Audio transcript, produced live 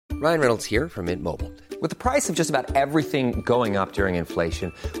Ryan Reynolds here from Mint Mobile. With the price of just about everything going up during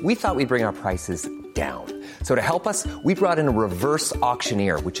inflation, we thought we'd bring our prices down. So to help us, we brought in a reverse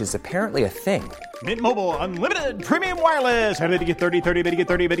auctioneer, which is apparently a thing. Mint Mobile Unlimited Premium Wireless. How to get 30, 30, bit to get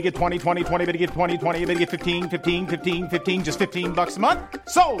 30, bit to get 20, 20, 20, bit to get 20, 20, bit to get 15, 15, 15, 15, just $15 a month?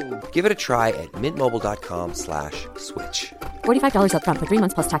 Sold! Give it a try at mintmobile.com/switch. $45 up front for 3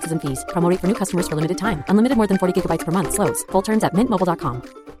 months plus taxes and fees. Promo rate for new customers for limited time. Unlimited more than 40 gigabytes per month. Slows full terms at mintmobile.com.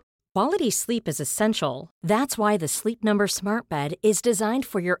 Quality sleep is essential. That's why the Sleep Number Smart Bed is designed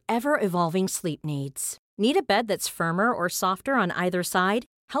for your ever-evolving sleep needs. Need a bed that's firmer or softer on either side?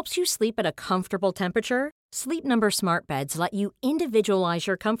 Helps you sleep at a comfortable temperature? Sleep Number Smart Beds let you individualize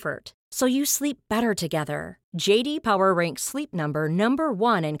your comfort, so you sleep better together. J.D. Power ranks Sleep Number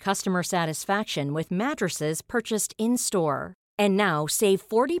 #1 in customer satisfaction with mattresses purchased in-store. And now, save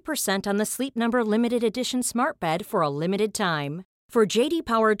 40% on the Sleep Number Limited Edition Smart Bed for a limited time. For J.D.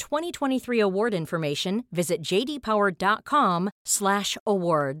 Power 2023 award information, visit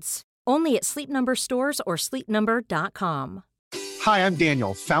jdpower.com/awards. Only at Sleep Number stores or sleepnumber.com. Hi, I'm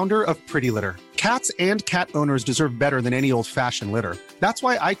Daniel, founder of Pretty Litter. Cats and cat owners deserve better than any old-fashioned litter. That's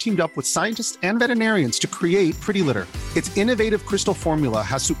why I teamed up with scientists and veterinarians to create Pretty Litter. Its innovative crystal formula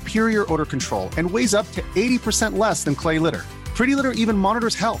has superior odor control and weighs up to 80% less than clay litter. Pretty Litter even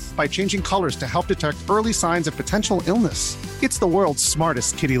monitors health by changing colors to help detect early signs of potential illness. It's the world's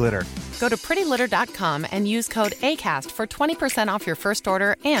smartest kitty litter. Go to prettylitter.com and use code ACAST for 20% off your first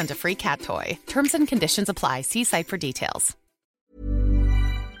order and a free cat toy. Terms and conditions apply. See site for details.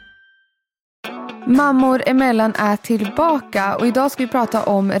 Mammor emellan är tillbaka och idag ska vi prata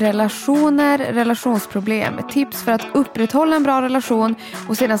om relationer, relationsproblem, tips för att upprätthålla en bra relation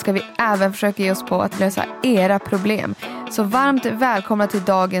och sedan ska vi även försöka ge oss på att lösa era problem. Så varmt välkomna till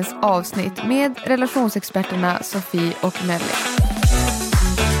dagens avsnitt med relationsexperterna Sofie och Nelly.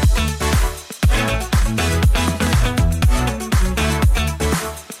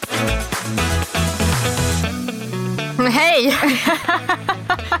 Hej!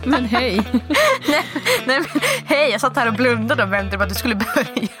 Men hej. nej, men, hej, jag satt här och blundade och väntade på att du skulle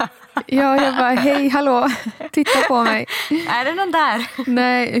börja. Ja, jag bara, hej, hallå, titta på mig. Är det någon där?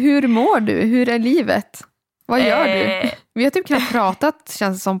 Nej, hur mår du? Hur är livet? Vad gör du? Vi har typ knappt pratat,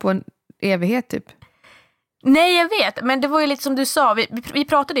 känns det som, på en evighet typ. Nej, jag vet, men det var ju lite som du sa, vi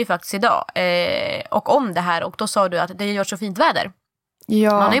pratade ju faktiskt idag och om det här och då sa du att det gör så fint väder.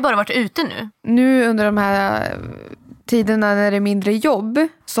 Ja. Man har ju bara varit ute nu. Nu under de här tiderna när det är mindre jobb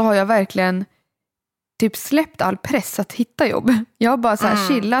så har jag verkligen typ släppt all press att hitta jobb. Jag har bara så här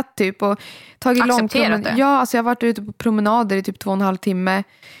chillat typ och tagit långt promenader. Ja, alltså jag har varit ute på promenader i typ 2,5 timme.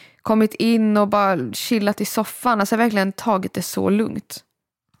 Kommit in och bara chillat i soffan. Alltså jag har verkligen tagit det så lugnt.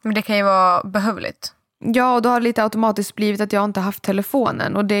 Men det kan ju vara behövligt. Ja, och då har det lite automatiskt blivit att jag inte haft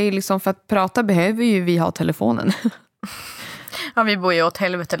telefonen. Och det är liksom för att prata behöver ju vi ha telefonen. Ja, vi bor ju åt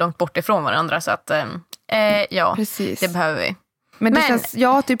helvete långt bort ifrån varandra så att ja, precis. Det behöver vi. Men det känns, jag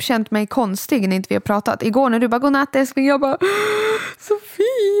har typ känt mig konstig när inte vi har pratat. Igår när du bara godnatt älskling, jag bara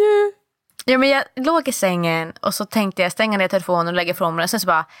Sofie. Ja, men jag låg i sängen och så tänkte jag stänga ner telefonen och lägga ifrån mig. Sen så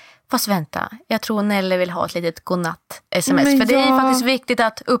bara, fast vänta, jag tror Nelle vill ha ett litet godnatt-sms. För det är faktiskt viktigt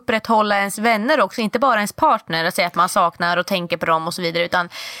att upprätthålla ens vänner också, inte bara ens partner. Att säga att man saknar och tänker på dem och så vidare, utan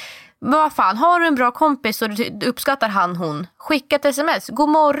vad fan, har du en bra kompis och du uppskattar hon, skicka ett sms. God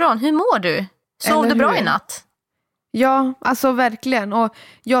morgon, hur mår du? Sov du bra i natt? Ja, alltså verkligen. Och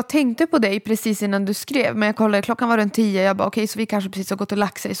jag tänkte på dig precis innan du skrev. Men jag kollade, klockan var runt 10. Jag bara, okej, så vi kanske precis har gått och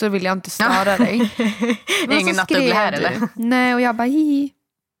lagt sig. Så vill jag inte störa dig. Det är ingen nattuggla här eller? Nej, och jag bara,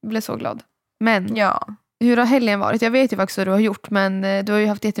 Jag blev så glad. Men, hur har helgen varit? Jag vet ju faktiskt vad du har gjort. Men du har ju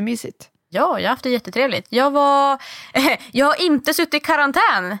haft jättemysigt. Ja, jag har haft det jättetrevligt. Jag har inte suttit i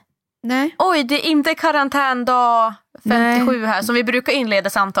karantän. Nej. Oj, det är inte karantändag 57 här som vi brukar inleda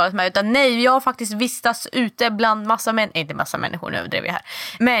samtalet med, utan nej, jag har faktiskt vistats ute bland inte massa människor, nu överdrev jag här.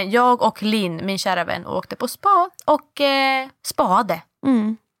 Men jag och Linn, min kära vän, åkte på spa och spade.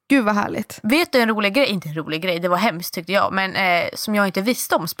 Gud vad härligt. Vet du en rolig grej? Inte en rolig grej, det var hemskt tyckte jag, men som jag inte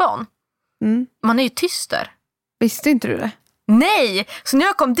visste om span. Man är ju tyst där. Visste inte du det? Nej, så när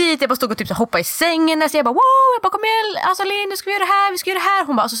jag kom dit, jag bara stod och typ så hoppade i sängen, så jag bara wow, jag bara kom igen, alltså Linn, nu ska vi göra det här, vi ska göra det här.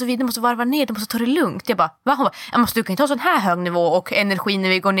 Hon bara, alltså Sofie, du måste varva ner, du måste ta det lugnt. Jag bara, va? Hon bara, du kan inte ha sån här hög nivå och energi när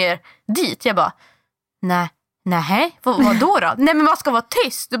vi går ner dit. Jag bara, nej, vad då? Nej, men man ska vara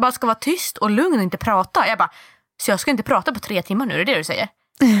tyst, du bara ska vara tyst och lugn och inte prata. Jag bara, så jag ska inte prata på 3 timmar nu, är det du säger?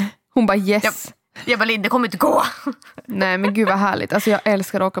 Hon bara, yes. Jag bara, Linn, det kommer inte gå. Nej, men gud vad härligt. Alltså jag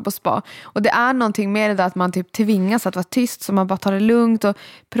älskar att åka på spa. Och det är någonting med det där att man typ tvingas att vara tyst, så man bara tar det lugnt och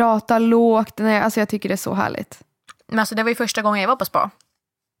pratar lågt. Nej, alltså jag tycker det är så härligt. Men alltså det var ju första gången jag var på spa.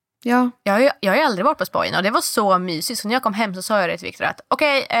 Ja. Jag har ju aldrig varit på spa innan och det var så mysigt. Så när jag kom hem så sa jag det till Victor att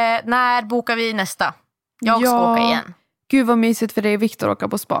okej, när bokar vi nästa? Jag ska åka igen. Gud vad mysigt för dig och Victor åka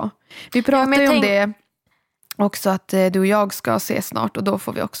på spa. Vi pratade ju om det också, att du och jag ska ses snart och då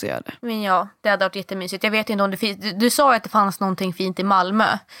får vi också göra det. Men ja, det hade varit jättemysigt. Jag vet inte om det finns. Du sa att det fanns någonting fint i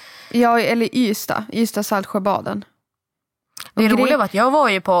Malmö. Ja, eller Ystad Saltsjöbaden. Det roliga var att jag var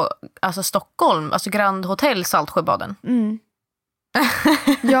ju på Stockholm, alltså Grand Hotel Saltsjöbaden. Mm.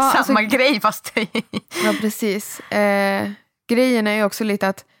 Ja, samma grej fast ja, precis. Grejen är ju också lite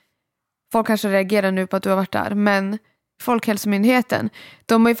att folk kanske reagerar nu på att du har varit där, men Folkhälsomyndigheten,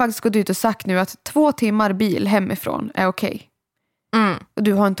 de har ju faktiskt gått ut och sagt nu att 2 timmar bil hemifrån är okej. Och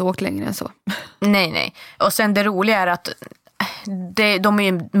du har inte åkt längre än så. Nej. Och sen det roliga är att de är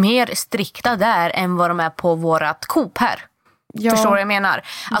ju mer strikta där än vad de är på vårat Coop här. Ja. Förstår du vad jag menar?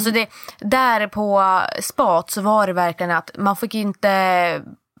 Alltså där på spat så var det verkligen att man fick inte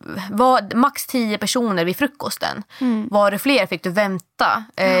var max 10 personer vid frukosten. Var det fler fick du vänta.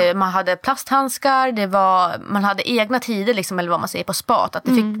 Man hade plasthandskar, man hade egna tider liksom, eller vad man säger på spat, att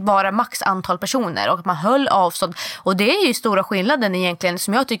det fick vara max antal personer och att man höll avstånd. Och det är ju stora skillnaden egentligen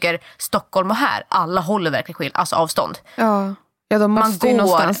som jag tycker Stockholm och här, alla håller verkligen avstånd. Ja, de måste ju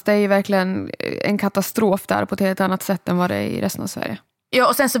någonstans. Det är ju verkligen en katastrof där på ett helt annat sätt än vad det är i resten av Sverige. Ja,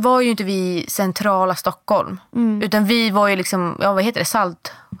 och sen så var ju inte vi centrala Stockholm. Utan vi var ju liksom, vad heter det?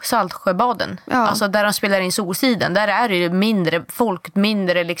 Saltsjöbaden. Ja. Alltså där de spelar in Solsidan. Där är det ju mindre folk,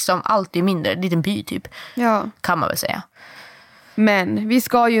 mindre liksom, allt är mindre. En liten by typ. Ja. Kan man väl säga. Men vi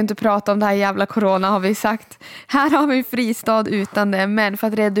ska ju inte prata om det här jävla corona, har vi sagt. Här har vi en fristad utan det. Men för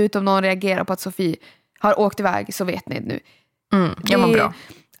att reda ut om någon reagerar på att Sofie har åkt iväg så vet ni nu. Ja, man bra.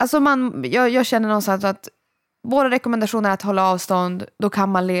 Alltså jag känner någonstans att våra rekommendationer är att hålla avstånd. Då kan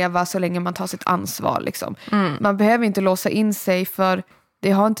man leva så länge man tar sitt ansvar liksom. Man behöver inte låsa in sig, för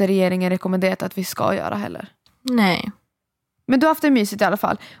det har inte regeringen rekommenderat att vi ska göra heller. Nej. Men du har haft det mysigt i alla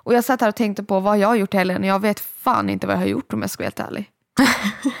fall. Och jag satt här och tänkte på vad jag har gjort heller. Jag vet fan inte vad jag har gjort, om jag ska vara helt ärlig.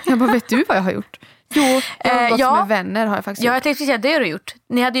 Jag bara, vet du vad jag har gjort? Jo, jag har gått med vänner har jag faktiskt gjort. Jag tänkte säga, det har du gjort.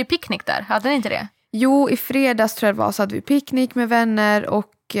 Ni hade ju picknick där, hade ni inte det? Jo, i fredags tror jag det var, så hade vi picknick med vänner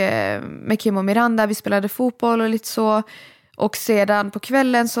och med Kim och Miranda. Vi spelade fotboll och lite så. Och sedan på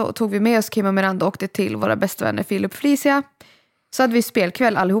kvällen så tog vi med oss Kim och Miranda och åkte till våra bästa vänner Filip och Felicia. Så hade vi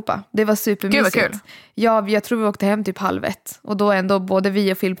spelkväll allihopa. Det var supermysigt. Gud vad kul. Ja, jag tror vi åkte hem typ 12:30. Och då ändå både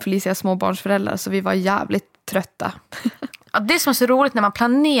vi och Filip och Felicia småbarnsföräldrar, så vi var jävligt trötta. Ja, det som är så roligt när man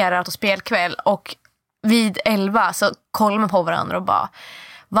planerar att ha spelkväll och vid 11 så kollar man på varandra och bara,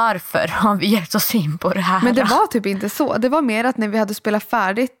 varför har vi gett oss in på det här? Men det var typ inte så. Det var mer att när vi hade spelat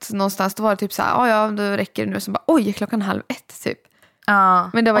färdigt någonstans, då var det typ så här, ja, då räcker det nu. Så bara, oj, 12:30 typ. Ja.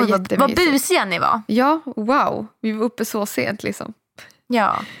 Men det var jättemysigt. Vad busiga ni var. Ja, wow. Vi var uppe så sent liksom.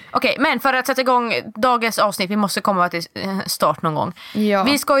 Ja, okej, men för att sätta igång dagens avsnitt, vi måste komma till start någon gång. Ja.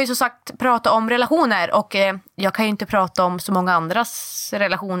 Vi ska ju så sagt prata om relationer och jag kan ju inte prata om så många andras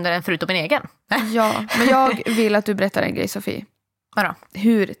relationer än förutom min egen. Ja, men jag vill att du berättar en grej, Sofie. Vadå?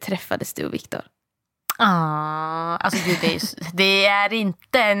 Hur träffades du och Victor? Alltså det är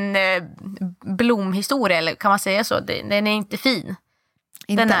inte en blomhistoria, eller kan man säga så? Den är inte fin.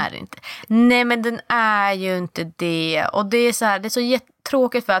 Inte. Den är inte. Nej, men den är ju inte det. Och det är så här, det är så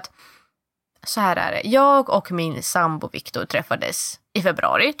jättetråkigt för att så här är det. Jag och min sambo Victor träffades i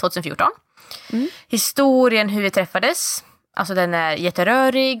februari 2014. Historien hur vi träffades, alltså den är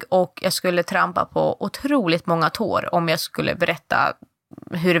jätterörig och jag skulle trampa på otroligt många tår om jag skulle berätta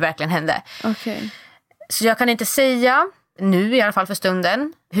hur det verkligen hände. Okay. Så jag kan inte säga nu i alla fall för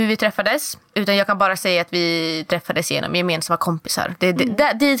stunden hur vi träffades, utan jag kan bara säga att vi träffades genom gemensamma kompisar.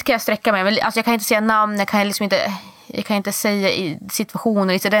 Dit kan jag sträcka mig, men alltså jag kan inte säga namn, jag kan inte säga i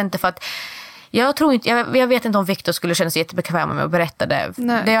situationer, incidenter, för att jag vet inte om Victor skulle känna sig jättebekväm med att berätta det.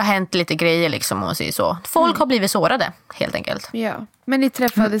 Nej. Det har hänt lite grejer liksom, om man säger så. Folk har blivit sårade helt enkelt. Ja, men ni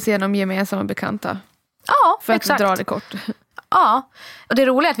träffades genom gemensamma bekanta. Ja, för exakt. Att dra det kort. Ja, och det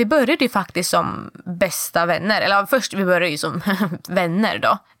roliga är att vi började ju faktiskt som bästa vänner. Eller först vi började ju som vänner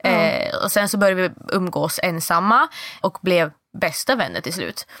då. Och sen så började vi umgås ensamma och blev bästa vänner till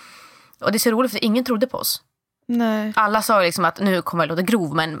slut. Och det är så roligt för ingen trodde på oss. Nej. Alla sa liksom att nu kommer det låta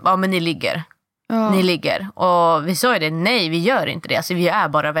grov, men ja, men ni ligger. Ja. Ni ligger. Och vi sa ju det, nej vi gör inte det. Alltså vi är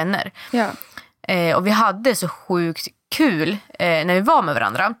bara vänner. Ja. Och vi hade så sjukt kul när vi var med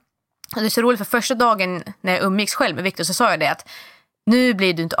varandra. Och det är så roligt för första dagen när jag umgicks själv med Victor så sa jag det att nu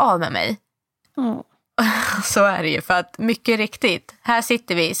blir du inte av med mig. Så är det ju, för att mycket riktigt, här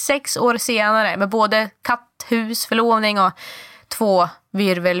sitter vi 6 år senare med både katthus, förlovning och 2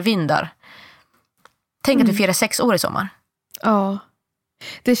 virvelvindar. Tänk att vi firar 6 år i sommar. Ja.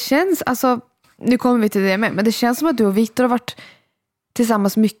 Det känns, alltså, nu kommer vi till det med, men det känns som att du och Victor har varit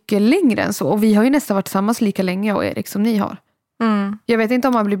tillsammans mycket längre än så. Och vi har ju nästan varit tillsammans lika länge, och Erik, som ni har. Jag vet inte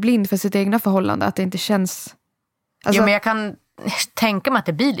om man blir blind för sitt egna förhållande, att det inte känns... Alltså, jo, men jag kan tänka mig att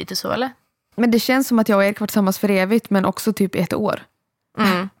det blir lite så, eller? Men det känns som att jag och Erik varit tillsammans för evigt, men också typ 1 år.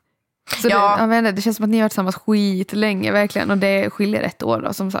 Så det känns som att ni har varit tillsammans skit länge, verkligen. Och det skiljer 1 år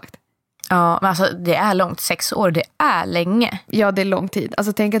då, som sagt. Ja, men alltså det är långt. 6 år, det är länge. Ja, det är lång tid.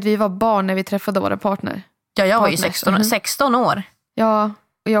 Alltså tänk att vi var barn när vi träffade våra partner. Ja, jag var ju 16 år. Ja,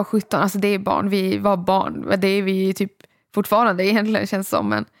 och jag 17. Alltså det är barn. Vi var barn. Men det är vi typ fortfarande egentligen, känns som.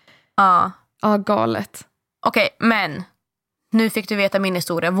 Men... Ja, galet. Okej, men nu fick du veta min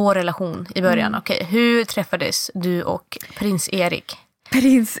historia, vår relation i början. Okej, hur träffades du och prins Erik?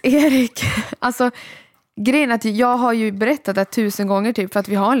 Prins Erik. Alltså, grejen är att jag har ju berättat det 1000 gånger typ, för att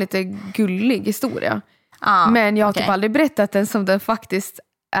vi har en lite gullig historia. Men jag har typ aldrig berättat den som den faktiskt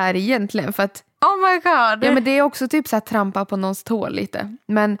är egentligen, för att oh my god. Ja, men det är också typ så här trampa på någons tå lite.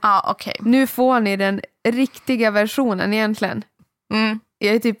 Men nu får ni den riktiga versionen egentligen.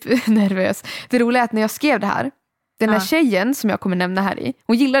 Jag är typ nervös. Det roliga är att när jag skrev det här, den här tjejen som jag kommer nämna här i,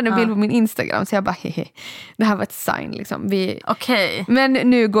 hon gillade en bild på min Instagram, så jag bara hehe, det här var ett sign liksom. Men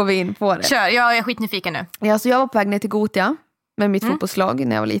nu går vi in på det. Kör, jag är skitnyfiken nu. Ja, så jag var på väg ner till Gothia med mitt fotbollslag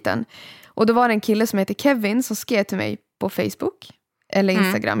när jag var liten. Och då var det en kille som heter Kevin som skrev till mig på Facebook eller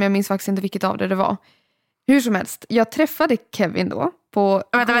Instagram. Jag minns faktiskt inte vilket av det var. Hur som helst, jag träffade Kevin då på...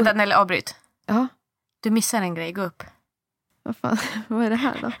 Vänta, Nelly, avbryt. Ja. Du missar en grej, gå upp. Vad fan, vad är det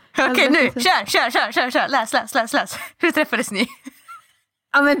här då? Okej, nu, kör. Läs. Hur träffades ni?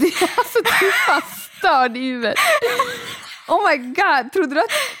 Ja, men det är alltså du fan störd i huvudet. Oh my god, trodde du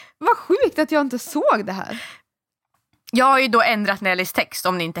att... Vad sjukt att jag inte såg det här. Jag har ju då ändrat Nellys text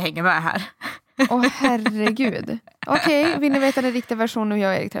om ni inte hänger med här. Herregud. Okej, vill ni veta den riktiga versionen hur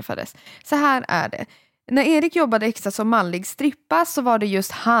jag och Erik träffades? Så här är det. När Erik jobbade extra som manlig strippa så var det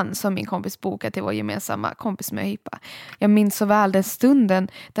just han som min kompis bokade till vår gemensamma kompis med hippa. Jag minns så väl den stunden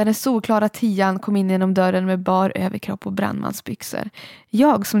där den solklara 10:an kom in genom dörren med bar överkropp och brandmansbyxor.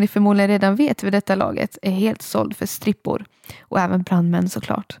 Jag, som ni förmodligen redan vet vid detta laget, är helt såld för strippor. Och även brandmän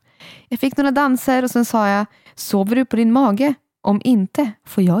såklart. Jag fick några danser och sen sa jag, sover du på din mage? Om inte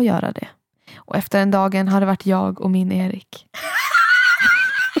får jag göra det. Och efter den dagen har det varit jag och min Erik.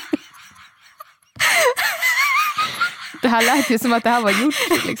 Det här lät ju som att det här var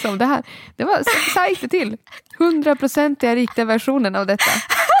gjort liksom. Det var så här gick det till. 100% är riktiga versionen av detta.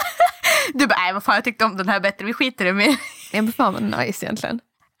 Du bara, nej vad fan, jag tyckte om den här bättre, vi skiter det med. Ja, men fan vad nice egentligen.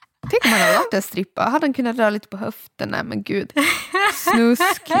 Tänk om man hade varit en strippa. Hade han kunnat röra lite på höften? Nej men gud.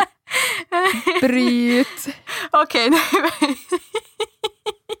 Snusk. Bryt. Okej,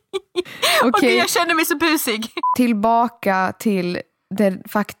 jag känner mig så busig. Tillbaka till den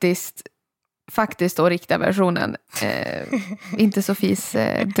faktiskt då riktiga versionen. Inte Sofies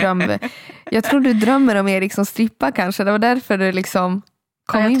dröm. Jag tror du drömmer om Erik som strippa kanske. Det var därför du liksom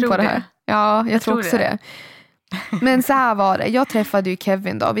kom in på det här. Ja, jag tror också det. Men så här var det. Jag träffade ju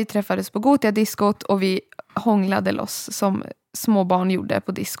Kevin då. Vi träffades på Gothia diskot och vi hånglade loss som små barn gjorde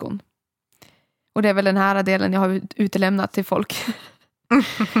på diskon. Och det är väl den här delen jag har utelämnat till folk.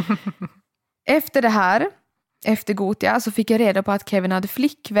 Efter det här, efter Gothia, så fick jag reda på att Kevin hade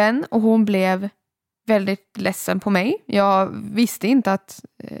flickvän och hon blev väldigt ledsen på mig. Jag visste inte att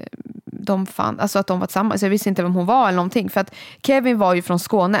att de var tillsammans. Jag visste inte vem hon var eller någonting, för att Kevin var ju från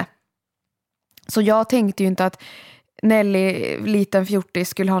Skåne. Så jag tänkte ju inte att Nelly, liten fjortis,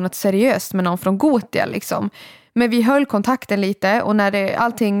 skulle ha något seriöst med någon från Gothia liksom. Men vi höll kontakten lite och när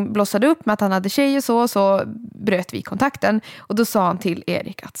allting blossade upp med att han hade tjej och så bröt vi kontakten. Och då sa han till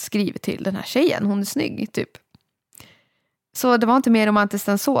Erik att skriva till den här tjejen, hon är snygg typ. Så det var inte mer romantiskt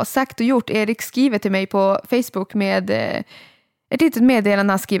än så. Sagt och gjort, Erik skriver till mig på Facebook med ett litet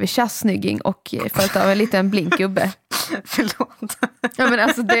meddelande. Han skriver tja snygging och följt av en liten blinkgubbe. Förlåt. Ja men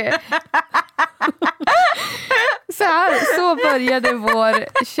alltså det... så började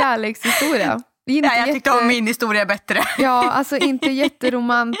vår kärlekshistoria. Jag tyckte om min historia bättre. Ja, alltså inte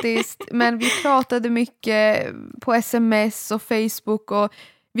jätteromantiskt, men vi pratade mycket på sms och Facebook och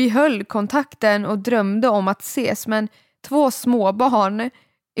vi höll kontakten och drömde om att ses, men 2 små barn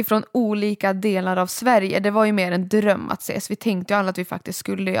ifrån olika delar av Sverige, det var ju mer en dröm att ses. Vi tänkte ju alla att vi faktiskt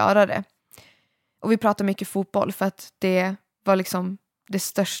skulle göra det. Och vi pratade mycket fotboll för att det var liksom det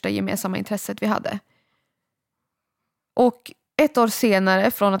största gemensamma intresset vi hade. Och 1 år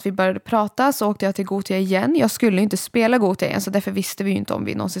senare från att vi började prata så åkte jag till Gothia igen. Jag skulle inte spela Gothia igen, så därför visste vi ju inte om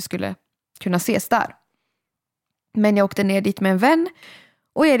vi någonsin skulle kunna ses där. Men jag åkte ner dit med en vän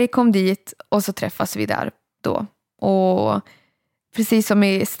och Erik kom dit och så träffas vi där då. Och precis som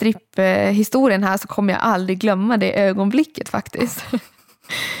i stripphistorien här så kommer jag aldrig glömma det ögonblicket faktiskt.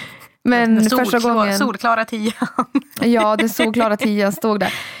 Men första gången... Solklara 10. Ja, den solklara 10 stod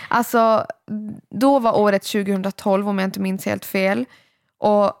där. Alltså, då var året 2012 om jag inte minns helt fel.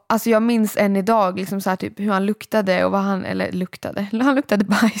 Och alltså jag minns än idag liksom så här, typ, hur han luktade och vad han, eller luktade, han luktade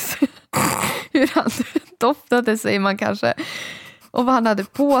bajs. Hur han doftade säger man kanske. Och vad han hade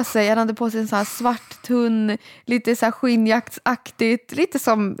på sig. Han hade på sig en så här svart tunn, lite så här skinnjaktsaktigt, lite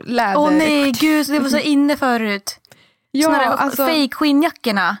som läder. Åh nej, gud, det var så inne förut. Ja, såna där alltså, fake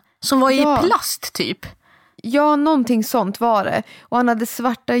skinnjackorna som var i plast typ. Ja, någonting sånt var det. Och han hade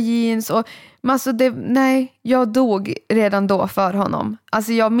svarta jeans och alltså jag dog redan då för honom.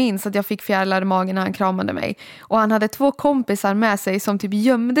 Alltså jag minns att jag fick fjärilar i magen när han kramade mig. Och han hade 2 kompisar med sig som typ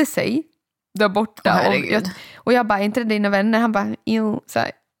gömde sig där borta. Och jag bara, inte det dina vänner? Han bara, jo, så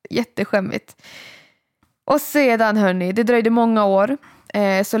här, jätteskämmigt. Och sedan hörni, det dröjde många år.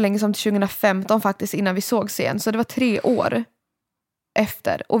 Så länge som till 2015 faktiskt innan vi såg sen. Så det var 3 år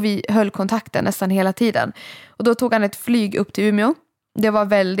efter. Och vi höll kontakten nästan hela tiden. Och då tog han ett flyg upp till Umeå. Det var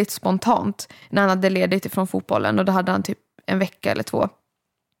väldigt spontant när han hade ledigt ifrån fotbollen. Och då hade han typ en vecka eller 2.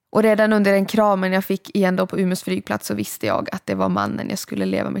 Och redan under den kramen jag fick igen då på Umeås flygplats så visste jag att det var mannen jag skulle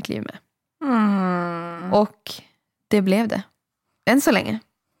leva mitt liv med. Och det blev det. Än så länge.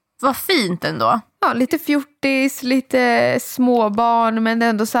 Vad fint ändå. Ja, lite fjortis, lite småbarn, men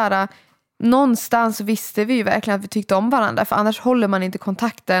ändå så här, någonstans visste vi ju verkligen att vi tyckte om varandra, för annars håller man inte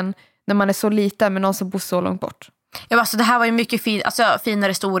kontakten när man är så liten med någon som bor så långt bort. Ja, alltså det här var ju mycket finare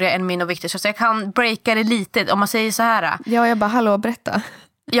historia än min och Victor, så jag kan breaka det lite om man säger så här. Ja, jag bara, hallå, berätta.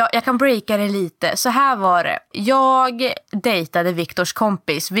 Ja, jag kan breaka det lite. Så här var det. Jag dejtade Victors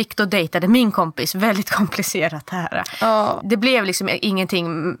kompis. Victor dejtade min kompis. Väldigt komplicerat här. Ja. Det blev liksom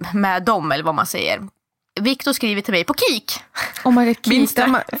ingenting med dem, eller vad man säger. Victor skriver till mig på Kik. Oh my god, Kik.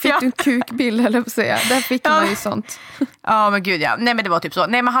 Fick du en kukbild, eller vad säga? Där fick man ju sånt. Ja, men gud ja. Nej, men det var typ så.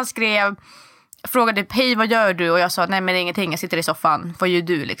 Nej, men han frågade, hej, vad gör du? Och jag sa, nej men ingenting, jag sitter i soffan. Vad gör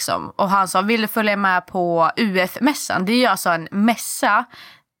du liksom? Och han sa, vill du följa med på UF-mässan? Det är ju alltså en mässa,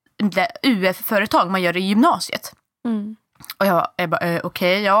 UF-företag man gör i gymnasiet. Och jag bara,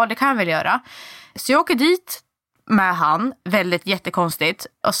 okej, ja det kan jag väl göra. Så jag åker dit med han, väldigt jättekonstigt.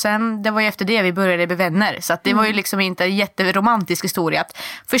 Och sen, det var ju efter det vi började bli vänner. Så att det var ju liksom inte en jätteromantisk historia. Att,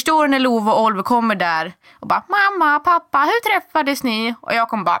 förstår när Love och Oliver kommer där och bara, mamma, pappa, hur träffades ni? Och jag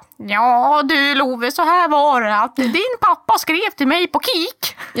kommer bara, ja du Love, så här var det att din pappa skrev till mig på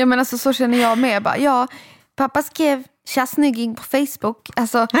Kik. Ja, men alltså så känner jag med. Bara, ja, pappa skrev tjasnygging på Facebook.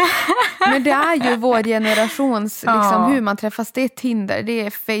 Alltså, men det är ju vår generations liksom, hur man träffas. Det är Tinder, det är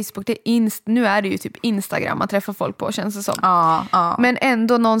Facebook, det är nu är det ju typ Instagram man träffar folk på, känns det som. Men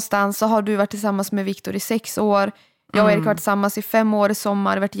ändå någonstans så har du varit tillsammans med Victor i 6 år. Jag och Erik har varit tillsammans i 5 år i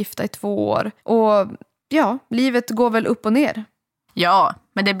sommar, varit gifta i 2 år. Och ja, livet går väl upp och ner. Ja,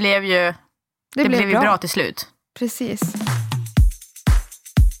 men det blev ju det blev ju bra till slut. Precis.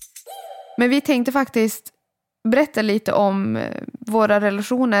 Men vi tänkte faktiskt berätta lite om våra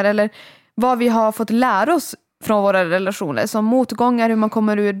relationer, eller vad vi har fått lära oss från våra relationer, som motgångar, hur man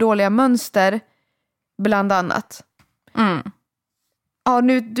kommer ur dåliga mönster bland annat. Ja,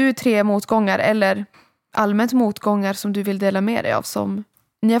 nu du 3 motgångar eller allmänt motgångar som du vill dela med dig av, som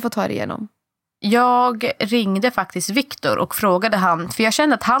ni har fått ta er igenom. Jag ringde faktiskt Victor och frågade han, för jag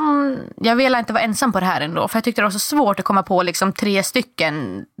kände att jag ville inte vara ensam på det här ändå, för jag tyckte det var så svårt att komma på liksom 3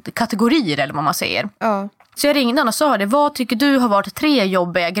 stycken kategorier, eller vad man säger. Ja. Så jag ringde honom och sa det, vad tycker du har varit 3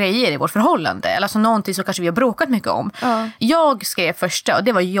 jobbiga grejer i vårt förhållande? Eller alltså någonting som kanske vi har bråkat mycket om. Ja. Jag skrev första, och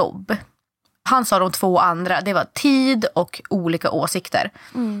det var jobb. Han sa de 2 andra, det var tid och olika åsikter.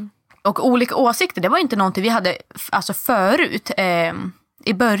 Och olika åsikter, det var inte någonting vi hade alltså förut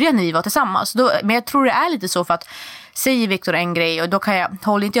i början när vi var tillsammans. Men jag tror det är lite så, för att säger Victor en grej och då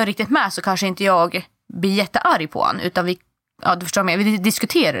håller inte jag riktigt med, så kanske inte jag blir jättearg på han, utan du förstår mig, vi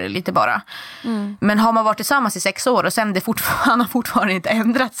diskuterar det lite bara. Men har man varit tillsammans i 6 år och sen han har fortfarande inte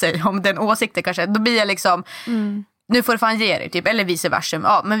ändrat sig om den åsikten kanske, då blir jag liksom nu får du fan ge dig, typ, eller vice versa.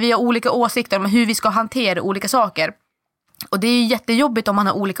 Ja, men vi har olika åsikter om hur vi ska hantera olika saker. Och det är ju jättejobbigt om man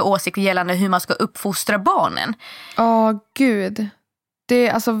har olika åsikter gällande hur man ska uppfostra barnen. Ja, gud. Det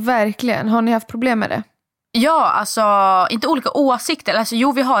är alltså verkligen, har ni haft problem med det? Ja, alltså inte olika åsikter. Alltså,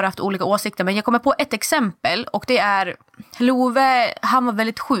 jo, vi har haft olika åsikter, men jag kommer på ett exempel, och det är Love, han var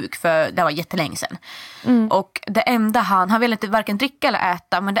väldigt sjuk för det var jättelänge sedan. Och det enda han ville inte varken dricka eller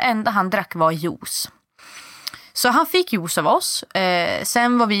äta, men det enda han drack var juice. Så han fick juice av oss.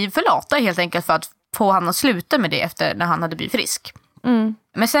 Sen var vi för lata helt enkelt för att få han att sluta med det efter när han hade blivit frisk.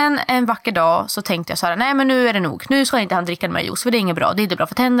 Men sen en vacker dag så tänkte jag så här, nej men nu är det nog. Nu ska inte han dricka mer juice för det är inget bra. Det är inte bra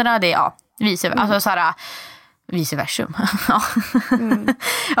för tänderna, det är alltså så här, vice versum.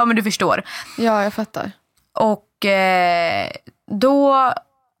 Ja men du förstår. Ja, jag fattar. Och då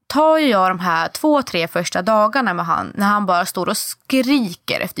tar jag de här 2-3 första dagarna med han när han bara står och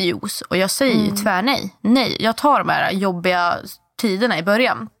skriker efter juice. Och jag säger ju tvärnej. Nej, jag tar de här jobbiga tiderna i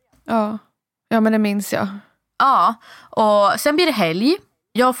början. Ja men det minns jag. Ja, och sen blir det helg.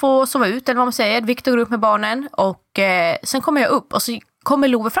 Jag får sova ut eller vad man säger. Victor går upp med barnen och sen kommer jag upp och så kommer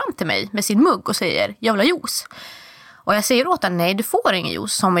Love fram till mig med sin mugg och säger, jag vill ha juice. Och jag säger åt honom, nej du får ingen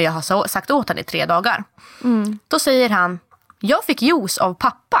juice som jag har sagt åt honom i 3 dagar. Då säger han, jag fick juice av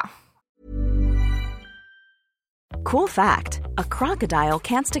pappa. Cool fact, a crocodile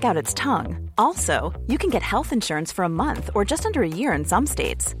can't stick out its tongue. Also, you can get health insurance for a month or just under a year in some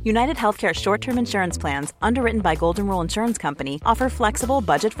states. United Healthcare short-term insurance plans, underwritten by Golden Rule Insurance Company, offer flexible,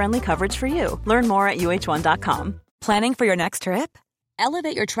 budget-friendly coverage for you. Learn more at uh1.com. Planning for your next trip?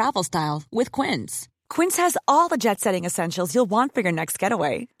 Elevate your travel style with Quince. Quince has all the jet-setting essentials you'll want for your next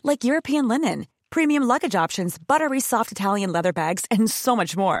getaway, like European linen, premium luggage options, buttery soft Italian leather bags, and so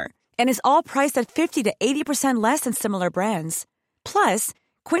much more. And is all priced at 50 to 80% less than similar brands. Plus,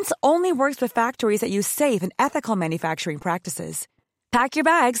 Quince only works with factories that use safe and ethical manufacturing practices. Pack your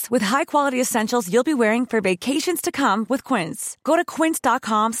bags with high-quality essentials you'll be wearing for vacations to come with Quince. Go to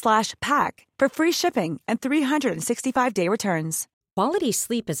quince.com/pack for free shipping and 365-day returns. Quality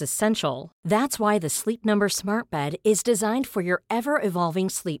sleep is essential. That's why the Sleep Number Smart Bed is designed for your ever-evolving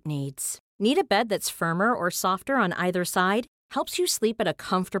sleep needs. Need a bed that's firmer or softer on either side? Helps you sleep at a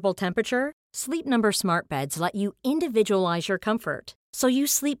comfortable temperature? Sleep Number Smart Beds let you individualize your comfort, so you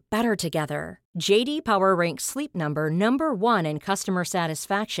sleep better together. JD Power ranks Sleep Number #1 in customer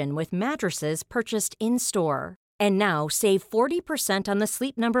satisfaction with mattresses purchased in-store. And now save 40% on the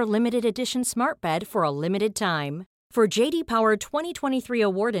Sleep Number Limited Edition Smart Bed for a limited time. For JD Power 2023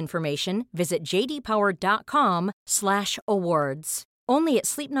 award information, visit jdpower.com/awards. Only at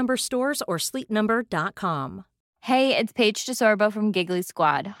Sleep Number stores or sleepnumber.com. Hey, it's Paige DeSorbo from Giggly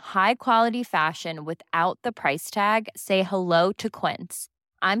Squad. High quality fashion without the price tag. Say hello to Quince.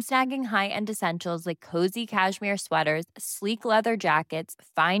 I'm snagging high-end essentials like cozy cashmere sweaters, sleek leather jackets,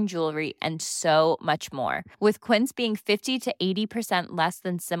 fine jewelry, and so much more. With Quince being 50 to 80% less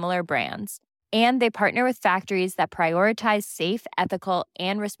than similar brands. And they partner with factories that prioritize safe, ethical,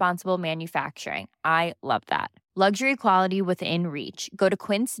 and responsible manufacturing. I love that. Luxury quality within reach. Go to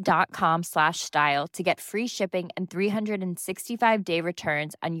quince.com/style to get free shipping and 365-day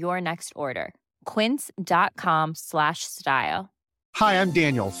returns on your next order. Quince.com/style. Hi, I'm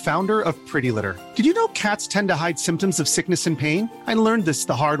Daniel, founder of Pretty Litter. Did you know cats tend to hide symptoms of sickness and pain? I learned this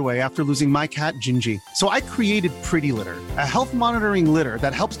the hard way after losing my cat, Gingy. So I created Pretty Litter, a health monitoring litter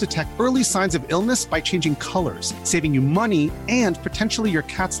that helps detect early signs of illness by changing colors, saving you money and potentially your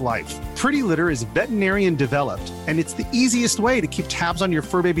cat's life. Pretty Litter is veterinarian developed, and it's the easiest way to keep tabs on your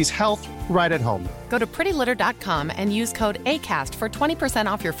fur baby's health right at home. Go to prettylitter.com and use code ACAST for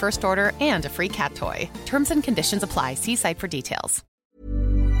 20% off your first order and a free cat toy. Terms and conditions apply. See site for details.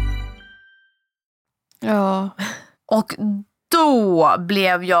 Ja. Och då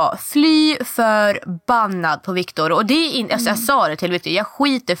blev jag fly förbannad på Victor. Och det är inte, alltså jag sa det till Victor, jag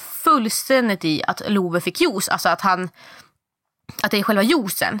skiter fullständigt i att Love fick juice. Alltså att det är själva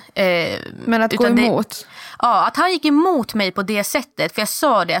juicen. Men att gå emot? Att han gick emot mig på det sättet. För jag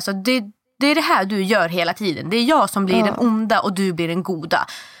sa det, alltså det är det här du gör hela tiden. Det är jag som blir den onda och du blir den goda.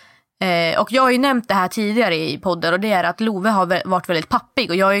 Och jag har ju nämnt det här tidigare i podden. Och det är att Love har varit väldigt pappig.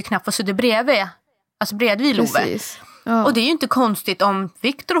 Och jag har ju knappt fått suttit bredvid Love. Ja. Och det är ju inte konstigt om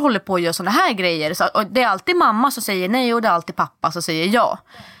Victor håller på att göra såna här grejer. Och det är alltid mamma som säger nej och det är alltid pappa som säger ja.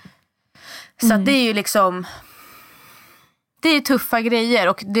 Så att det är ju liksom... Det är tuffa grejer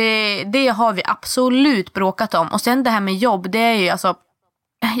och det har vi absolut bråkat om. Och sen det här med jobb, det är ju alltså...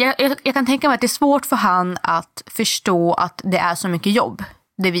 Jag kan tänka mig att det är svårt för han att förstå att det är så mycket jobb,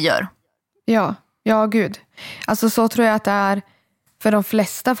 det vi gör. Ja, gud. Alltså så tror jag att det är för de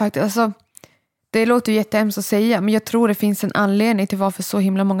flesta faktiskt. Alltså, det låter ju jättehemskt att säga, men jag tror det finns en anledning till varför så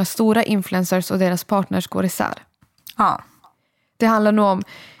himla många stora influencers och deras partners går isär. Ja. Det handlar nog om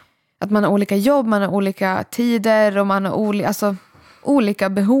att man har olika jobb, man har olika tider och man har olika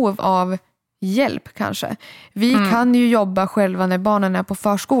behov av hjälp kanske. Vi kan ju jobba själva när barnen är på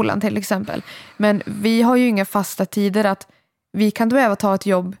förskolan till exempel. Men vi har ju inga fasta tider att vi kan behöva ta ett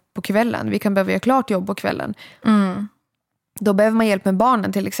jobb på kvällen. Vi kan behöva göra klart jobb på kvällen. Då behöver man hjälp med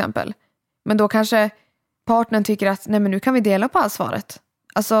barnen till exempel. Men då kanske partnern tycker att nej men nu kan vi dela på ansvaret.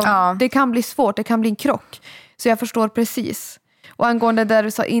 Alltså det kan bli svårt, det kan bli en krock. Så jag förstår precis. Och angående det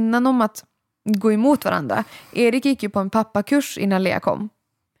du sa innan om att gå emot varandra. Erik gick ju på en pappakurs innan Lea kom.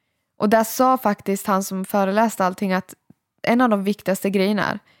 Och där sa faktiskt han som föreläste allting att en av de viktigaste grejerna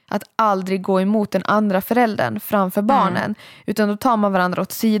är att aldrig gå emot den andra föräldern framför barnen. Utan då tar man varandra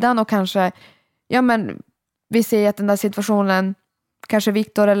åt sidan och kanske, ja men vi säger att den där situationen, kanske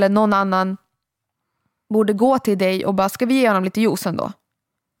Viktor eller någon annan borde gå till dig och bara, ska vi ge honom lite juice ändå?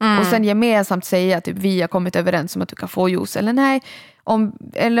 Och sen gemensamt säga typ, vi har kommit överens om att du kan få juice eller nej.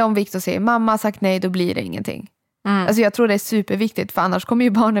 Eller om Viktor säger, mamma har sagt nej, då blir det ingenting. Alltså jag tror det är superviktigt, för annars kommer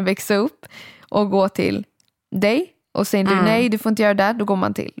ju barnen växa upp och gå till dig. Och säger du nej, du får inte göra det, då går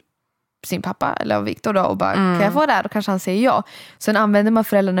man till sin pappa eller Viktor då och bara, kan jag få det här? Då kanske han säger ja. Sen använder man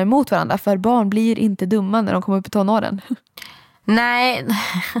föräldrarna emot varandra, för barn blir inte dumma när de kommer upp i tonåren. Nej,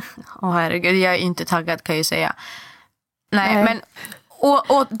 herregud, jag är inte taggad kan jag säga. Nej. Men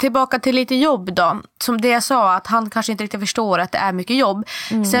och tillbaka till lite jobb då. Som det jag sa, att han kanske inte riktigt förstår att det är mycket jobb.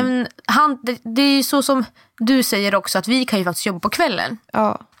 Sen, det är ju så som du säger också, att vi kan ju faktiskt jobba på kvällen.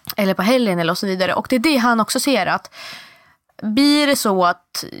 Ja. Eller på helgen eller så vidare. Och det är det han också ser, att blir det så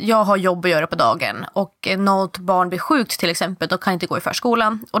att jag har jobb att göra på dagen och något barn blir sjukt till exempel, då kan jag inte gå i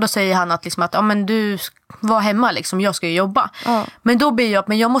förskolan. Och då säger han att, liksom att ja, men du var hemma, liksom, jag ska ju jobba. Ja. Men då blir jag,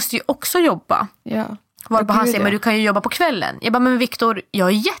 men jag måste ju också jobba. Ja. Varpå han säger, men du kan ju jobba på kvällen. Jag bara, men Viktor, jag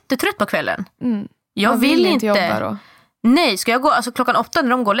är jättetrött på kvällen. Jag vill inte jobba då. Nej, ska jag gå, alltså 8:00 när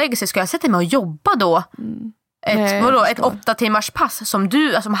de går och lägger sig, ska jag sätta mig och jobba då? Ett 8 timmars pass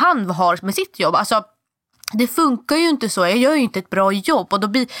som han har med sitt jobb. Alltså det funkar ju inte så. Jag gör ju inte ett bra jobb. Och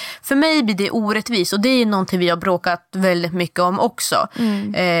då för mig blir det orättvist. Och det är någonting vi har bråkat väldigt mycket om också.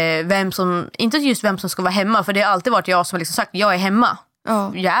 Inte just vem som ska vara hemma. För det har alltid varit jag som har liksom sagt, jag är hemma.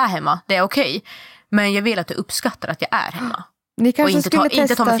 Jag är hemma, det är okej. Men jag vill att du uppskattar att jag är hemma. Ni kanske och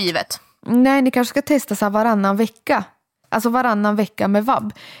inte ta mig för givet. Nej, ni kanske ska testa så här varannan vecka. Alltså varannan vecka med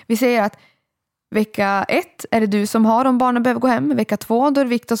vab. Vi säger att vecka 1 är det du som har om barnen behöver gå hem. Vecka 2 då är det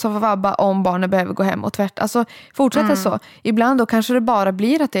Viktor som får vabba om barnen behöver gå hem och tvärt. Alltså fortsätter så. Ibland då kanske det bara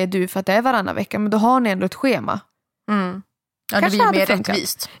blir att det är du för att det är varannan vecka. Men då har ni ändå ett schema. Ja, det blir mer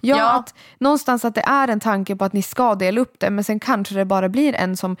rättvist. Ja, att någonstans att det är en tanke på att ni ska dela upp det. Men sen kanske det bara blir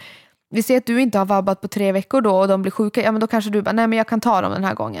en som... Vi ser att du inte har vabbat på 3 veckor då och de blir sjuka. Ja, men då kanske du bara, nej men jag kan ta dem den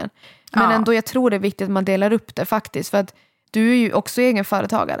här gången. Men ändå, jag tror det är viktigt att man delar upp det faktiskt. För att du är ju också egen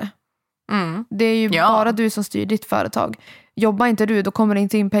företagare. Det är ju bara du som styr ditt företag. Jobbar inte du, då kommer det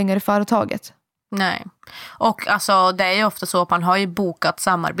inte in pengar i företaget. Nej. Och alltså, det är ju ofta så att man har ju bokat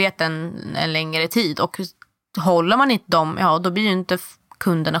samarbeten en längre tid. Och håller man inte dem, då blir ju inte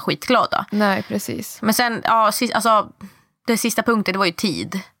kunderna skitglada. Nej, precis. Men sen, det sista punkten, det var ju